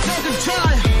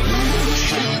try.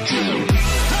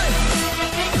 Hey,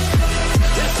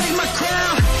 yeah, take my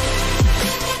crown.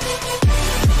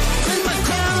 Take my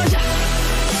crown, yeah.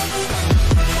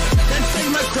 Then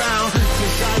take my crown,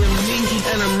 cause I am me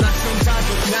and I'm not some type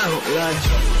of clown, like.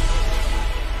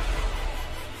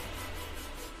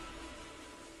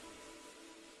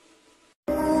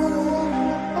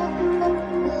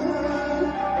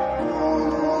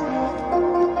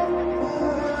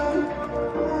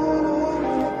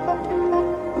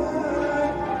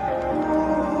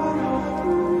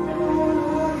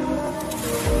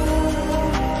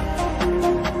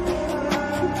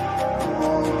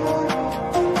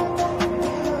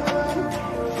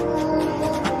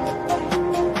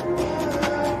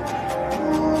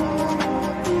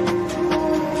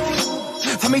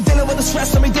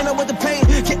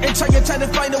 Trying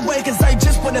to find a way, cause I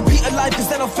just wanna be alive, cause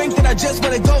I don't think that I just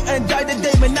wanna go and die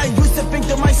today. Man, I used to think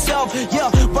to myself, yeah,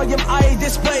 why am I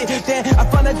this way? Then I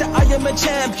found out that I am a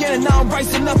champion, and now I'm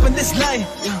rising up in this light.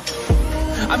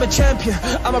 I'm a champion,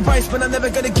 I'm a rise, but I'm never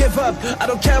gonna give up. I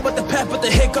don't care about the path, but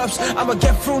the hiccups, I'ma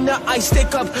get through now, I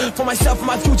stick up for myself and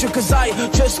my future, cause I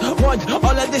just want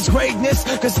all of this greatness,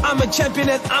 cause I'm a champion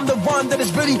and I'm the one that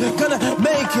is really gonna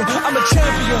make it. I'm a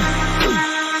champion.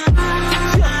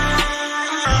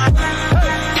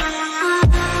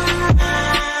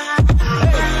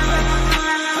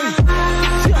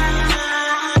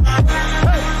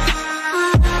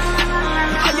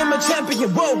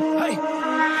 Whoa, hey,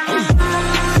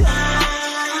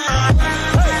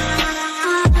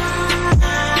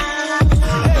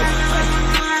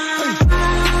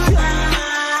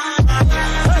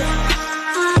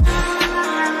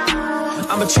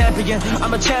 I'm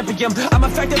a champion, I'm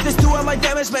effective, this doing my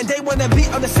damage, man, they wanna be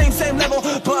on the same level,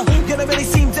 but you don't really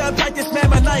seem to practice,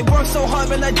 man, I work so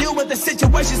hard, and I deal with the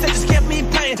situations that just give me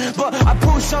pain, but I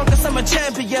push on cause I'm a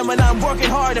champion, and I'm working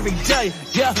hard every day,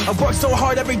 yeah, I work so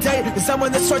hard every day, cause I'm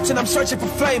on the search and I'm searching for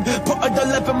flame, put the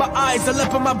lip in my eyes, the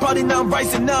lip in my body, now I'm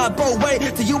rising up, oh wait,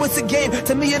 to you it's a game,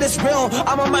 to me it is real,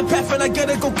 I'm on my path and I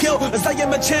gotta go kill, cause I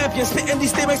am a champion, spitting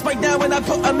these lyrics right now, and I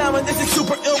put them out, and this is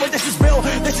super ill, and this is real,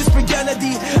 this is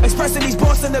reality, expressing these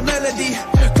bars and the melody,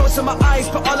 close to my eyes,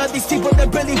 but all of these people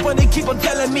that really wanna keep on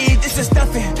telling me, this is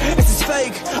nothing, this is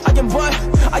fake, I am what?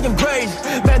 I am great,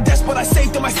 man, that's what I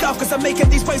say to myself, cause I'm making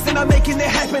these plays and I'm making it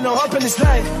happen, oh, up in this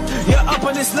life, yeah, up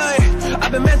on this life,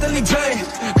 I've been mentally drained,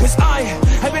 cause I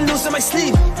have been losing my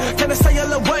sleep, can I stay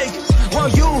all awake, while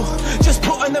you just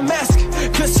put on the mask,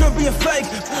 cause you're being fake,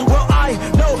 well, I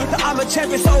know that I'm a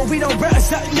champion, so we don't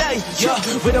resonate, yeah,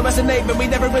 we don't resonate, but we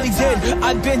never really did,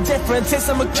 I've been different since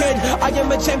I'm a kid, I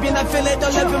am a champion, I feel it, the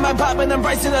love in my pop, and I'm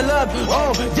rising to love,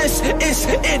 oh, this is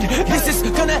it, this is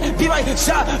gonna be my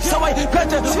shot, so I got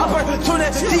the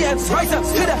opportunity and rise up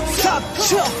to the top,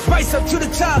 chill, rise up to the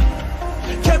top,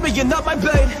 carrying up my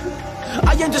blade,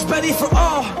 I am just ready for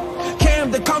all,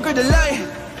 came to conquer the light,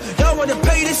 y'all wanna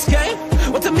play this game?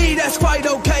 Well, to me that's quite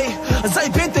okay, as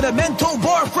I've been to the mental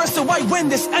warfare, so I win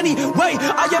this anyway,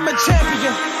 I am a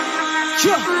champion,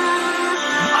 yeah,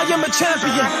 I am a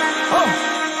champion, oh,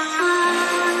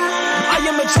 I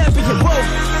am a champion,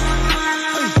 whoa.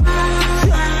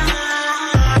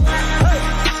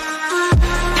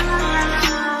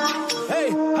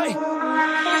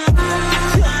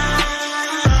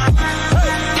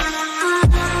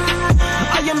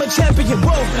 Champion,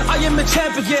 whoa, I am a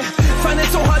champion, finding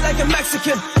so hard like a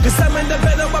Mexican, cause I'm in the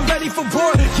battle, I'm ready for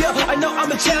war, yeah, I know I'm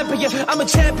a champion, I'm a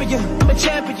champion, I'm a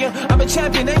champion, I'm a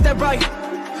champion, ain't that right,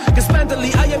 cause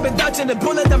mentally I have been dodging the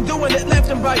bullet, I'm doing it left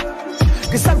and right,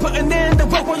 cause I'm putting in the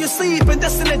work while you sleep, and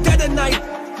that's in the dead of night,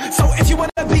 so if you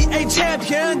wanna be a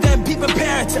champion, then be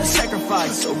prepared to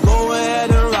sacrifice, so go ahead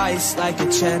and rise like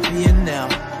a champion now,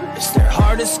 it's their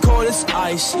hardest, coldest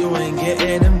ice, you ain't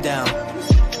getting them down.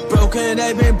 Broken,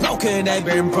 they've been broken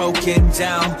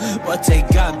down, but they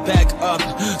got back up,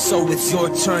 so it's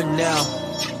your turn now.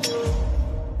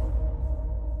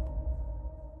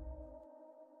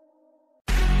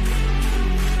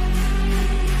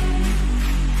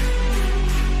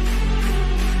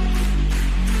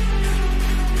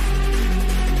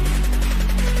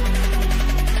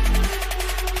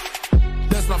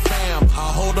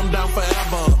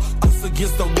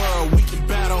 against the world, we can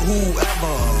battle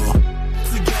whoever.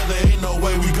 Together ain't no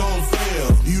way we gon' fail.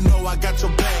 You know I got your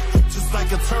back, just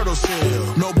like a turtle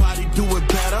shell. Nobody do it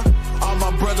better. All my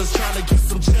brothers trying to get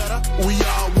some cheddar. We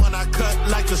all want our cut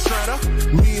like a shredder.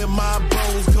 Me and my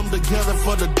bros come together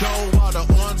for the dough. While the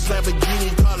orange Lamborghini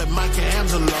call it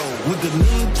Michelangelo. With the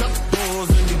new jump doors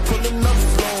and they pulling up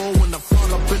slow. When I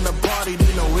fall up in the party,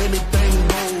 they know anything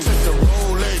goes. Check the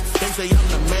Rolex, they say I'm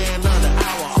the man of the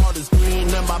hour. All this green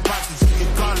in my pockets, you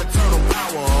can call it turtle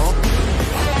power.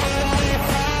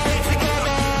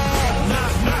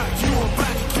 Knock, knock, you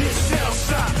about to get shell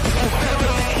shocked.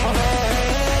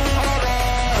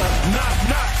 Knock,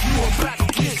 knock, you about to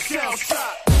get shell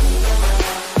shocked.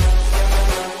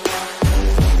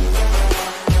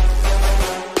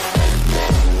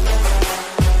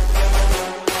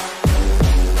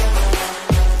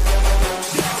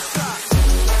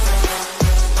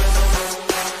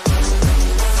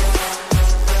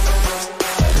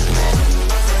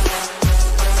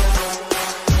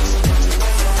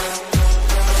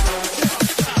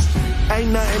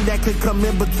 That could come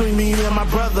in between me and my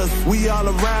brothers. We all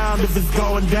around if it's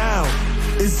going down.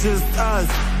 It's just us,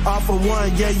 all for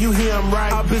one, yeah, you hear him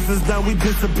right. Our business done, we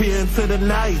disappear into the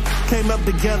night. Came up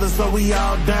together, so we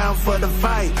all down for the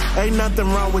fight. Ain't nothing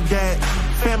wrong with that.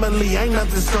 Family ain't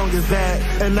nothing strong as that.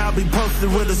 And I'll be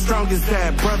posted with the strongest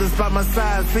at. Brothers by my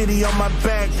side, city on my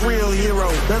back, real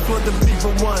hero. That's what the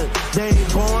people want. They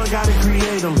ain't born, gotta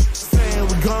create them. Saying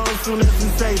we gone soon as we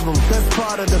save them. That's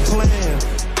part of the plan.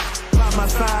 By my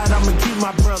side, I'ma keep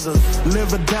my brothers.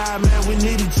 Live or die, man, we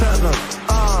need each other.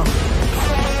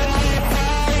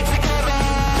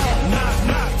 Knock,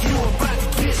 knock, you about to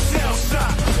get shell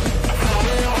shocked.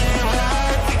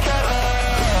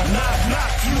 Knock,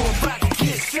 knock, you about to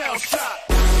get shell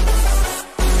shocked.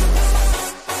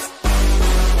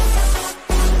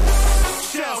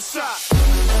 Shell shocked.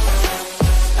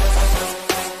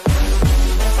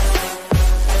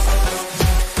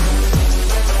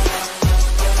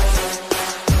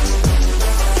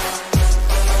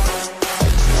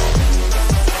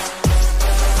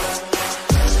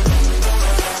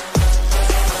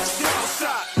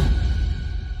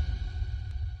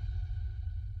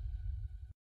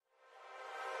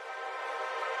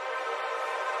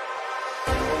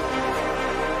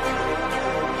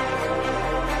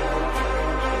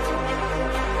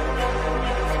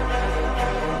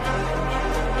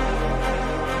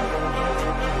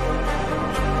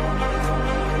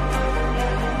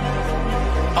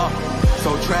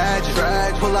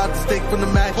 Pull out the stick from the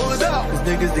match. Pull it out. Cause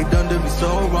niggas, they done to me so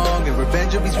wrong. And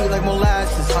revenge will be sweet like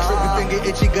molasses. Every finger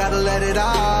itchy, gotta let it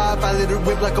off. I let it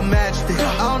rip like a matchstick.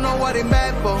 I don't know what they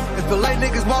mad for. It feel like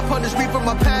niggas walk on the street for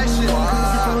my passion.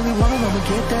 Cause if I really want it, I'ma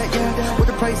get that, yeah. What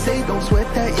the price say, don't sweat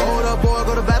that, yeah. Hold up, boy,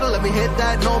 go to battle, let me hit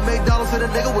that. No McDonald's to the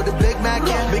nigga with a Big Mac,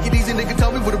 yeah. Make it easy, nigga,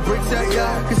 tell me where the bricks at,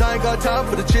 yeah. Cause I ain't got time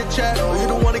for the chit chat. Oh, you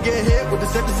don't wanna get hit with the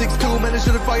 7.62, man, it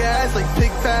should've fire your ass like pig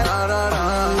fat.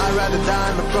 I'd rather die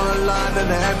in the front line than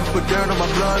to have you put dirt on my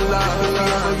bloodline. I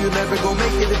know you never gon'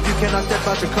 make it if you cannot step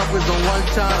out your comfort zone one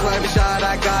time. So every shot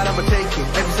I got, I'ma take it.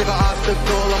 Every single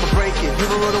obstacle, I'ma break it. You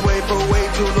been run away for way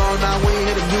too long. Now when you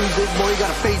hear the music, boy, you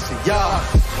gotta face it, yeah.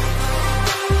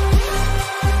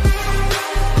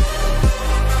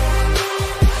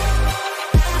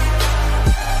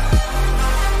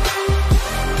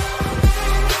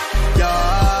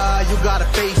 Yeah, you gotta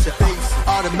face it.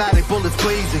 Automatic bullets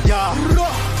blazing, yeah.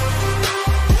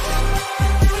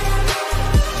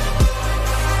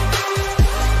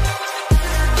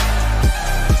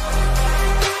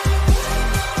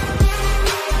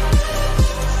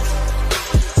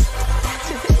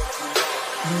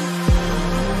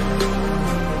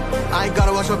 I ain't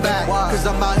gotta watch my back. Why? Cause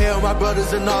I'm out here with my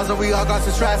brothers and ours, and we all got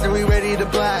some straps and we ready to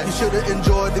blast. You should've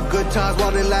enjoyed the good times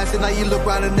while they lasted. Now you look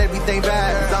around and everything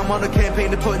bad. Cause I'm on a campaign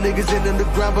to put niggas in the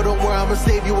ground, but don't worry, I'ma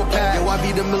save you a pack. Yo, I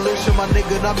be the militia, my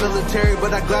nigga, not military,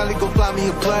 but I gladly go fly me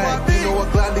a flag. You know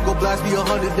I gladly go blast me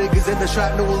 100 niggas, and the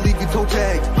shrapnel will leave you toe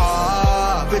tagged.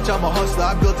 Bitch, I'm a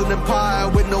hustler, I built an empire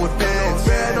with no advance.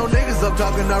 Man, no niggas up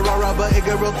talking that rah-rah, but it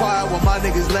get real quiet when my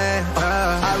niggas land.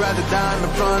 I'd rather die in the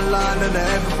front line than to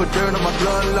ever put dirt on my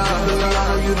bloodline. I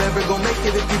know you never gon' make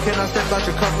it if you cannot step out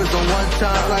your comfort zone one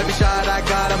time. So every shot I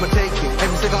got, I'ma take it.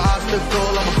 Every single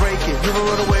obstacle, I'ma break it. You been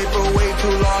run away for way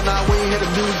too long. Now when you hear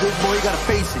the music, boy, you gotta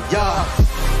face it, yeah.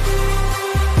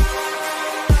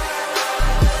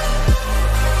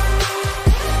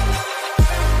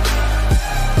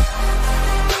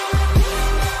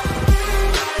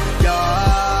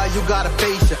 You gotta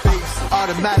face it.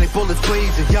 Automatic bullets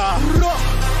blazing, yeah.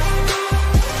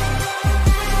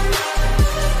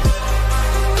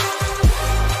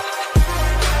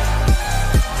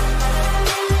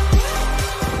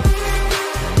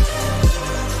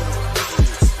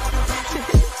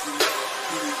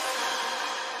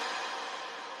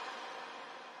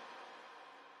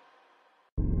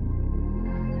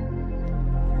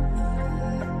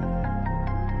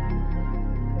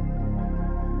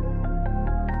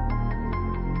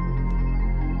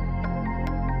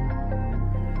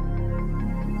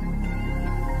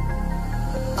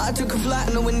 I took a flight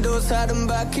and the windows had them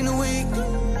back in a week.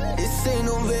 This ain't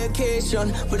no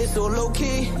vacation, but it's all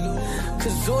low-key.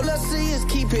 Cause all I see is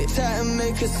keep it tight and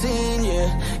make a scene,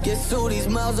 yeah. Guess all these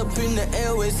miles up in the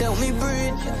airways help me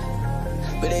breathe.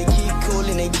 But they keep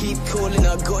calling, they keep calling.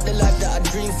 I got the life that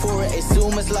I dreamed for it. It's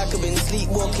almost like I've been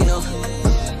sleepwalking.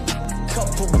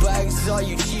 Couple bags, are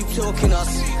you cheap talking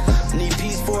us? Need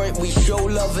peace for it, we show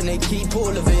love and they keep all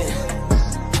of it.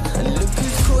 And look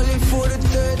who's calling for the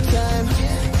third time.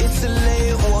 It's a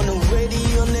late one already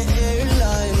on the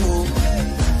airline. Move.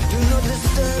 Do not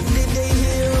disturb, did they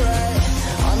hear right?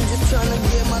 I'm just trying to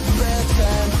get my spare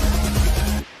time.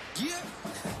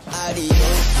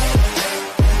 Adios.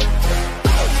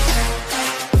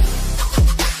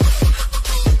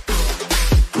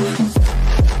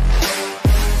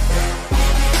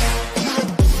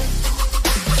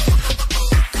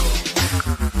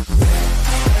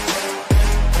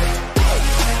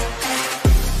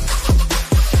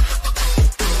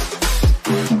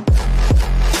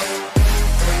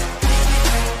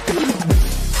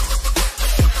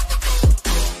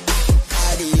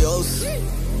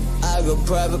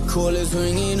 Private callers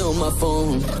ringing on my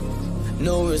phone.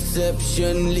 No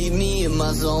reception, leave me in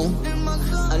my zone.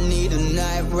 I need a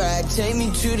night ride, take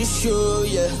me to the show,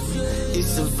 yeah.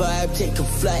 It's a vibe, take a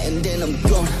flight and then I'm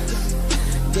gone.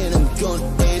 Then I'm gone,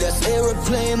 hey, that's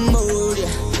airplane mode,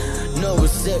 yeah. No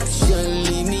reception,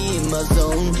 leave me in my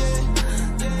zone.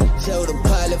 Tell the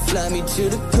pilot, fly me to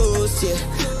the coast, yeah.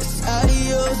 It's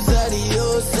adios,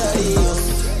 adios, adios.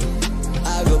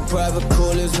 I got private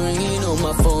callers ringing on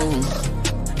my phone.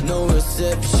 No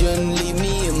reception, leave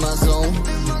me in my zone.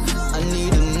 I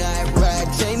need a night ride,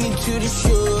 take me to the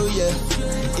show, yeah.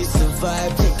 It's a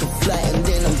vibe, take a flight and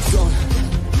then I'm gone.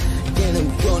 Then I'm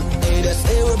gone, hey, that's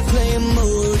airplane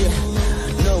mode, yeah.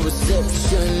 No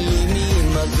reception, leave me in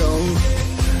my zone.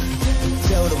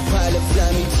 Tell the pilot, fly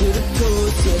me to the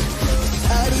coast, yeah.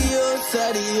 Adios,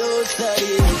 adios,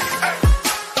 adios.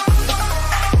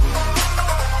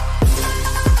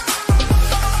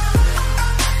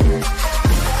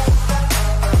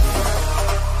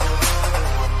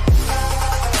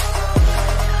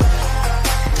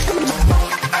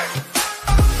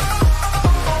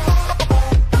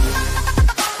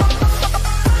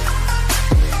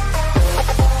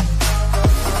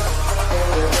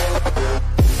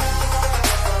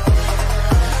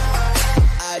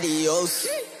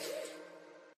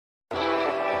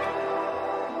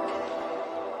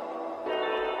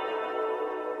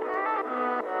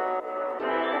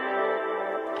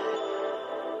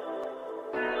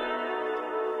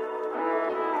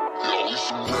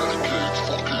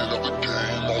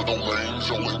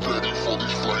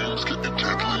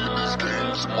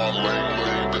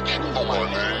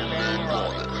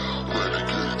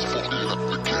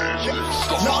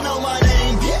 Y'all know my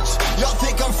name, bitch. Y'all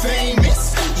think I'm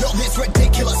famous. Yo, this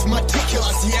ridiculous,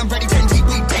 meticulous. Yeah, I'm ready, 10 deep,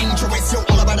 we dangerous. Yo,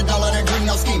 all about a dollar and green,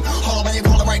 no scheme. All about you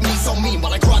call it right, me so mean.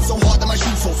 But I grind so hard that my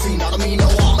shoes so clean. Not to me, no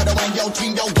armor to win, yo,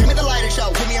 team. Yo, give me the lighter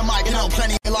show. Give me a mic, and I'll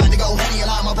plenty of line to go. Henny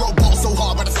and I'm a broke ball so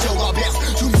hard, but I still got best.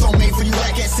 Tunes on made for you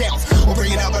like it sounds. We'll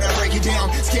bring it up, but I break it down.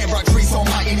 Scan rock trees on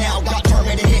mighty now. Got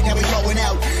permanent hit, never going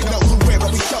out. No blue river,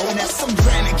 we showing us some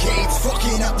renegades.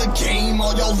 Fucking up the game,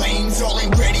 all your lanes. All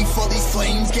ain't ready for these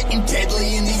flames. Getting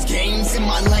deadly in these games. In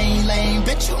my lane,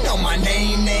 bitch, you know my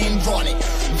name, run it.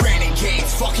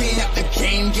 Renegades, fucking up the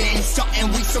game, starting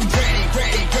with some ready.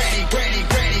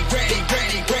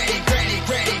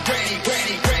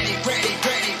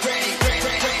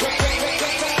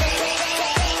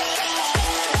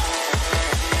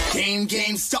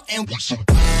 Game, starting with some.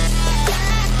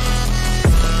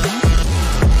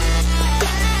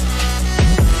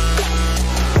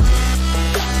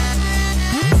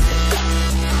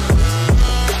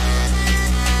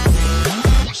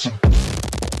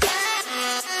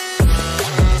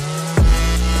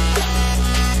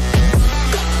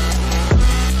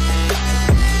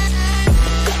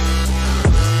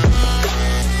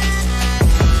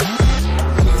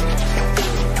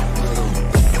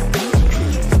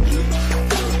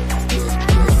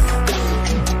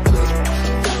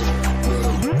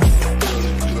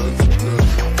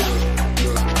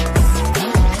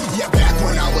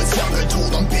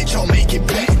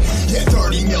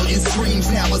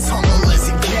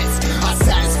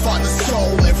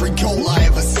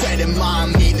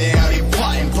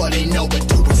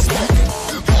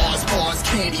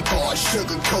 bars,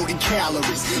 sugar-coated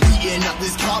calories. Eating up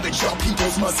this garbage, y'all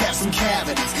peoples must have some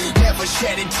cavities. Never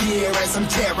shed a tear as I'm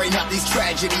tearing up these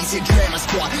tragedies. Your drama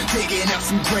squad, digging up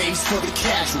some graves for the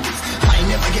casualties. I ain't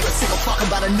never give a single fuck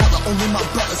about another. Only my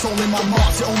brothers, only my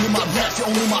moms, only my raps,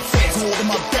 only my fans, all of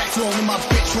my backs, only my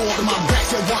bitch, all of my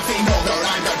racks. And one thing, know that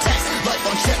I'm the tax. Life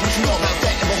on check, what you know about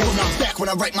that? Never holding on back when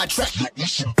I write my track.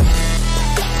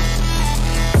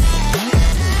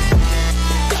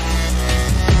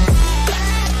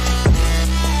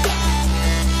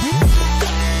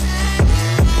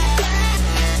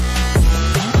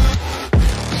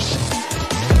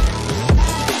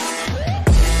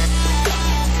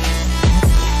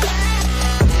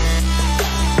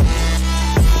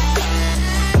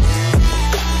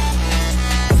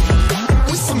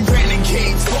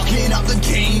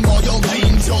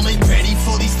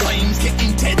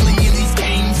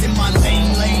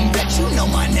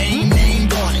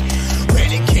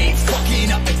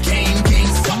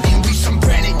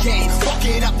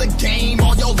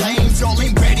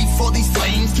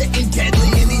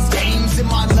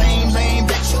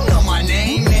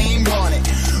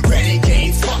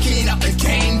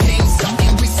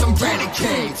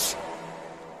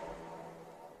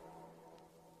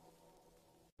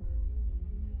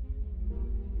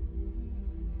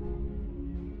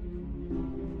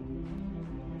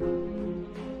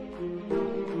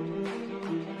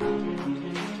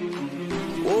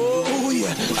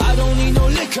 I don't need no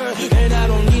liquor and I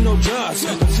don't need no drugs.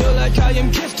 I feel like I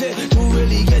am gifted to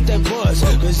really get that buzz.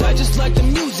 Cause I just like the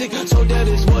music, so that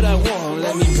is what I want.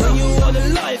 Let me bring you all to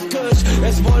life, cause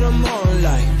that's what I'm on.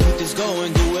 Like, put this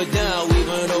going, do it now,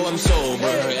 even though I'm sober.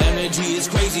 Energy is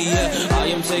crazy, yeah, I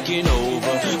am taking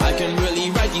over. I can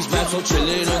really write these raps while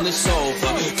chilling on the sofa.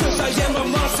 Cause I am a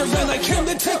monster and I came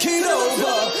to take it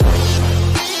over.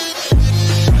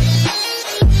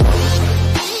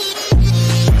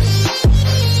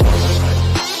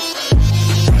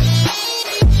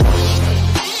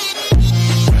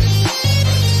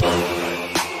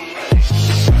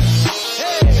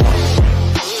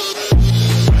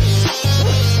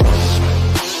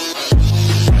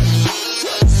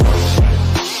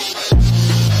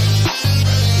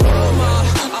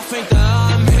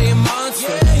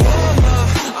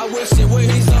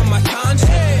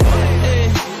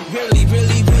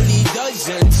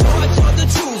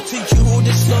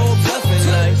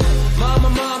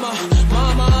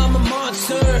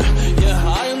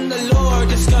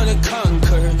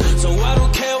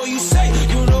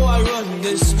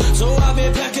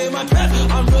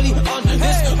 I'm really on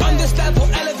this understandable,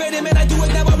 elevated, man. I do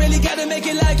it now. I really gotta make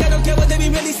it like I don't care what they be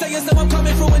really saying. So I'm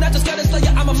coming through and I just gotta slay it.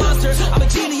 I'm a monster, I'm a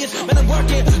genius, man. I'm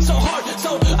working so hard,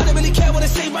 so I don't really care what I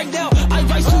say right now. I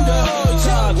rise to the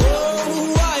top.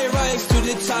 Oh, I rise to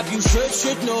the top. You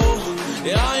should know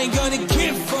that I ain't gonna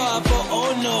give up.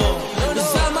 Oh no,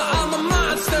 'cause I'm a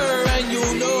monster, and you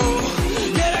know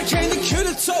that I came to kill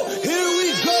it. So here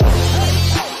we go.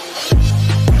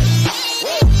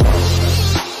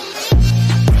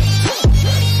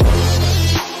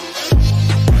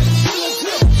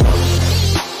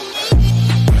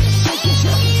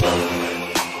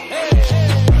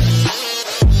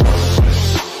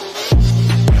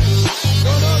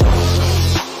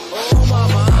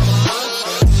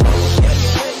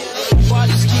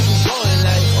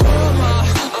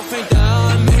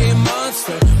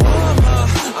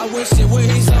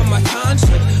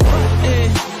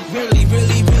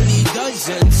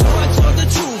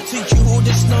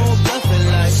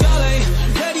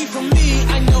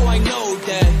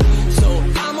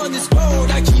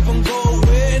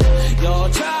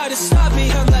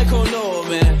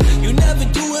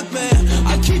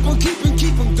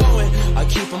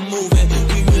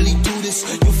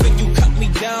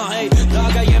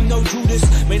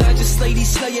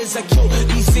 Slayers, I kill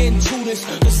these intruders,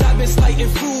 'cause I've been slighting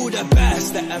through the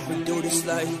best that ever do this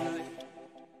life.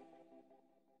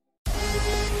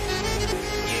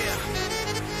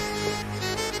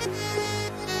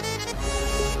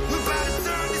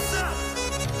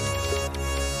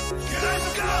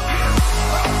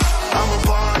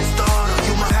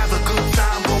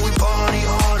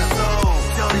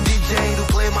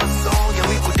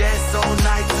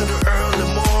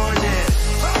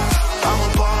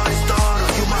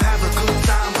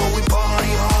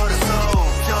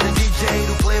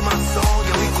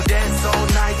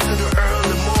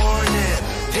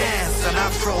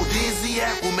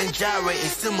 Gyrating,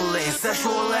 simulating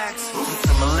sexual acts,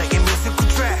 simulating musical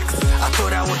tracks. I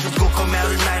thought I was just gonna come out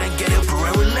tonight and get up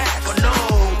and relax, but no,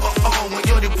 when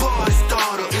you're the party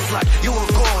starter, it's like you a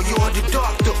god, you're the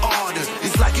doctor order.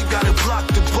 It's like you gotta block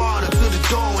the border to the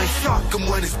door and shock them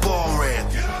when it's boring.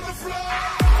 Get on the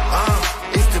floor.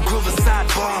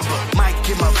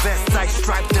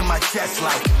 striped in my chest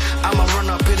like I'ma run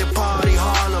up in the party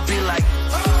hall or be like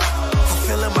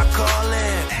fulfilling my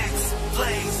calling.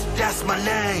 X-Blaze, that's my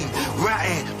name.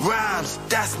 Writing rhymes,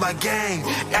 that's my game.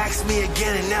 Ask me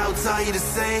again and I'll tell you the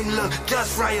same. Look,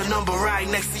 just write your number right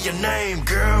next to your name,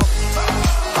 girl.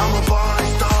 I'm a party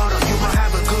starter, you might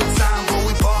have a good time, but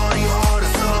we party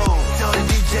harder. So tell the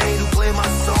DJ to play my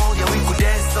song, yeah, we could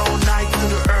dance all night to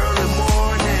the early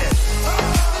morning.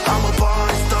 I'm a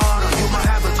party starter, you might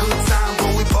have a good time,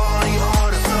 but we party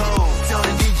harder. So tell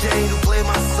the DJ to play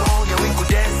my song, yeah, we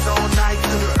could dance all night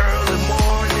to the early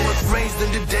morning. Was raised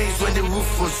in the days when the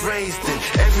roof was raised in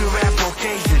every rap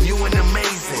occasion, you and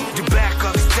amazing. The back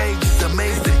of the stage is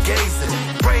amazing, gazing.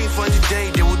 Praying for the day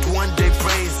they would one day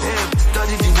praise him.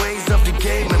 Studied the ways of the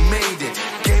game and made it.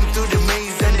 Came through the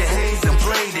maze and the haze and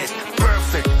played it.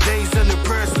 Perfect days and the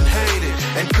person hated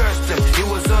and cursed him. He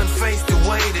was unfaced and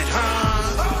waited,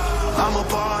 huh? I'm a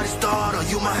party starter,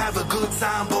 you might have a good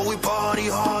time, but we party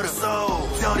harder. So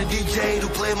tell the DJ to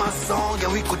play my song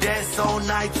and we could dance all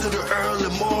night to the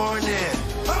early morning.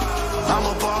 I'm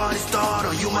a party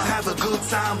starter, you might have a good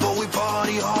time, but we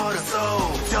party harder. So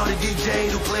tell the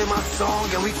DJ to play my song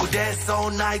and we could dance all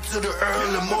night to the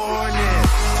early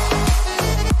morning.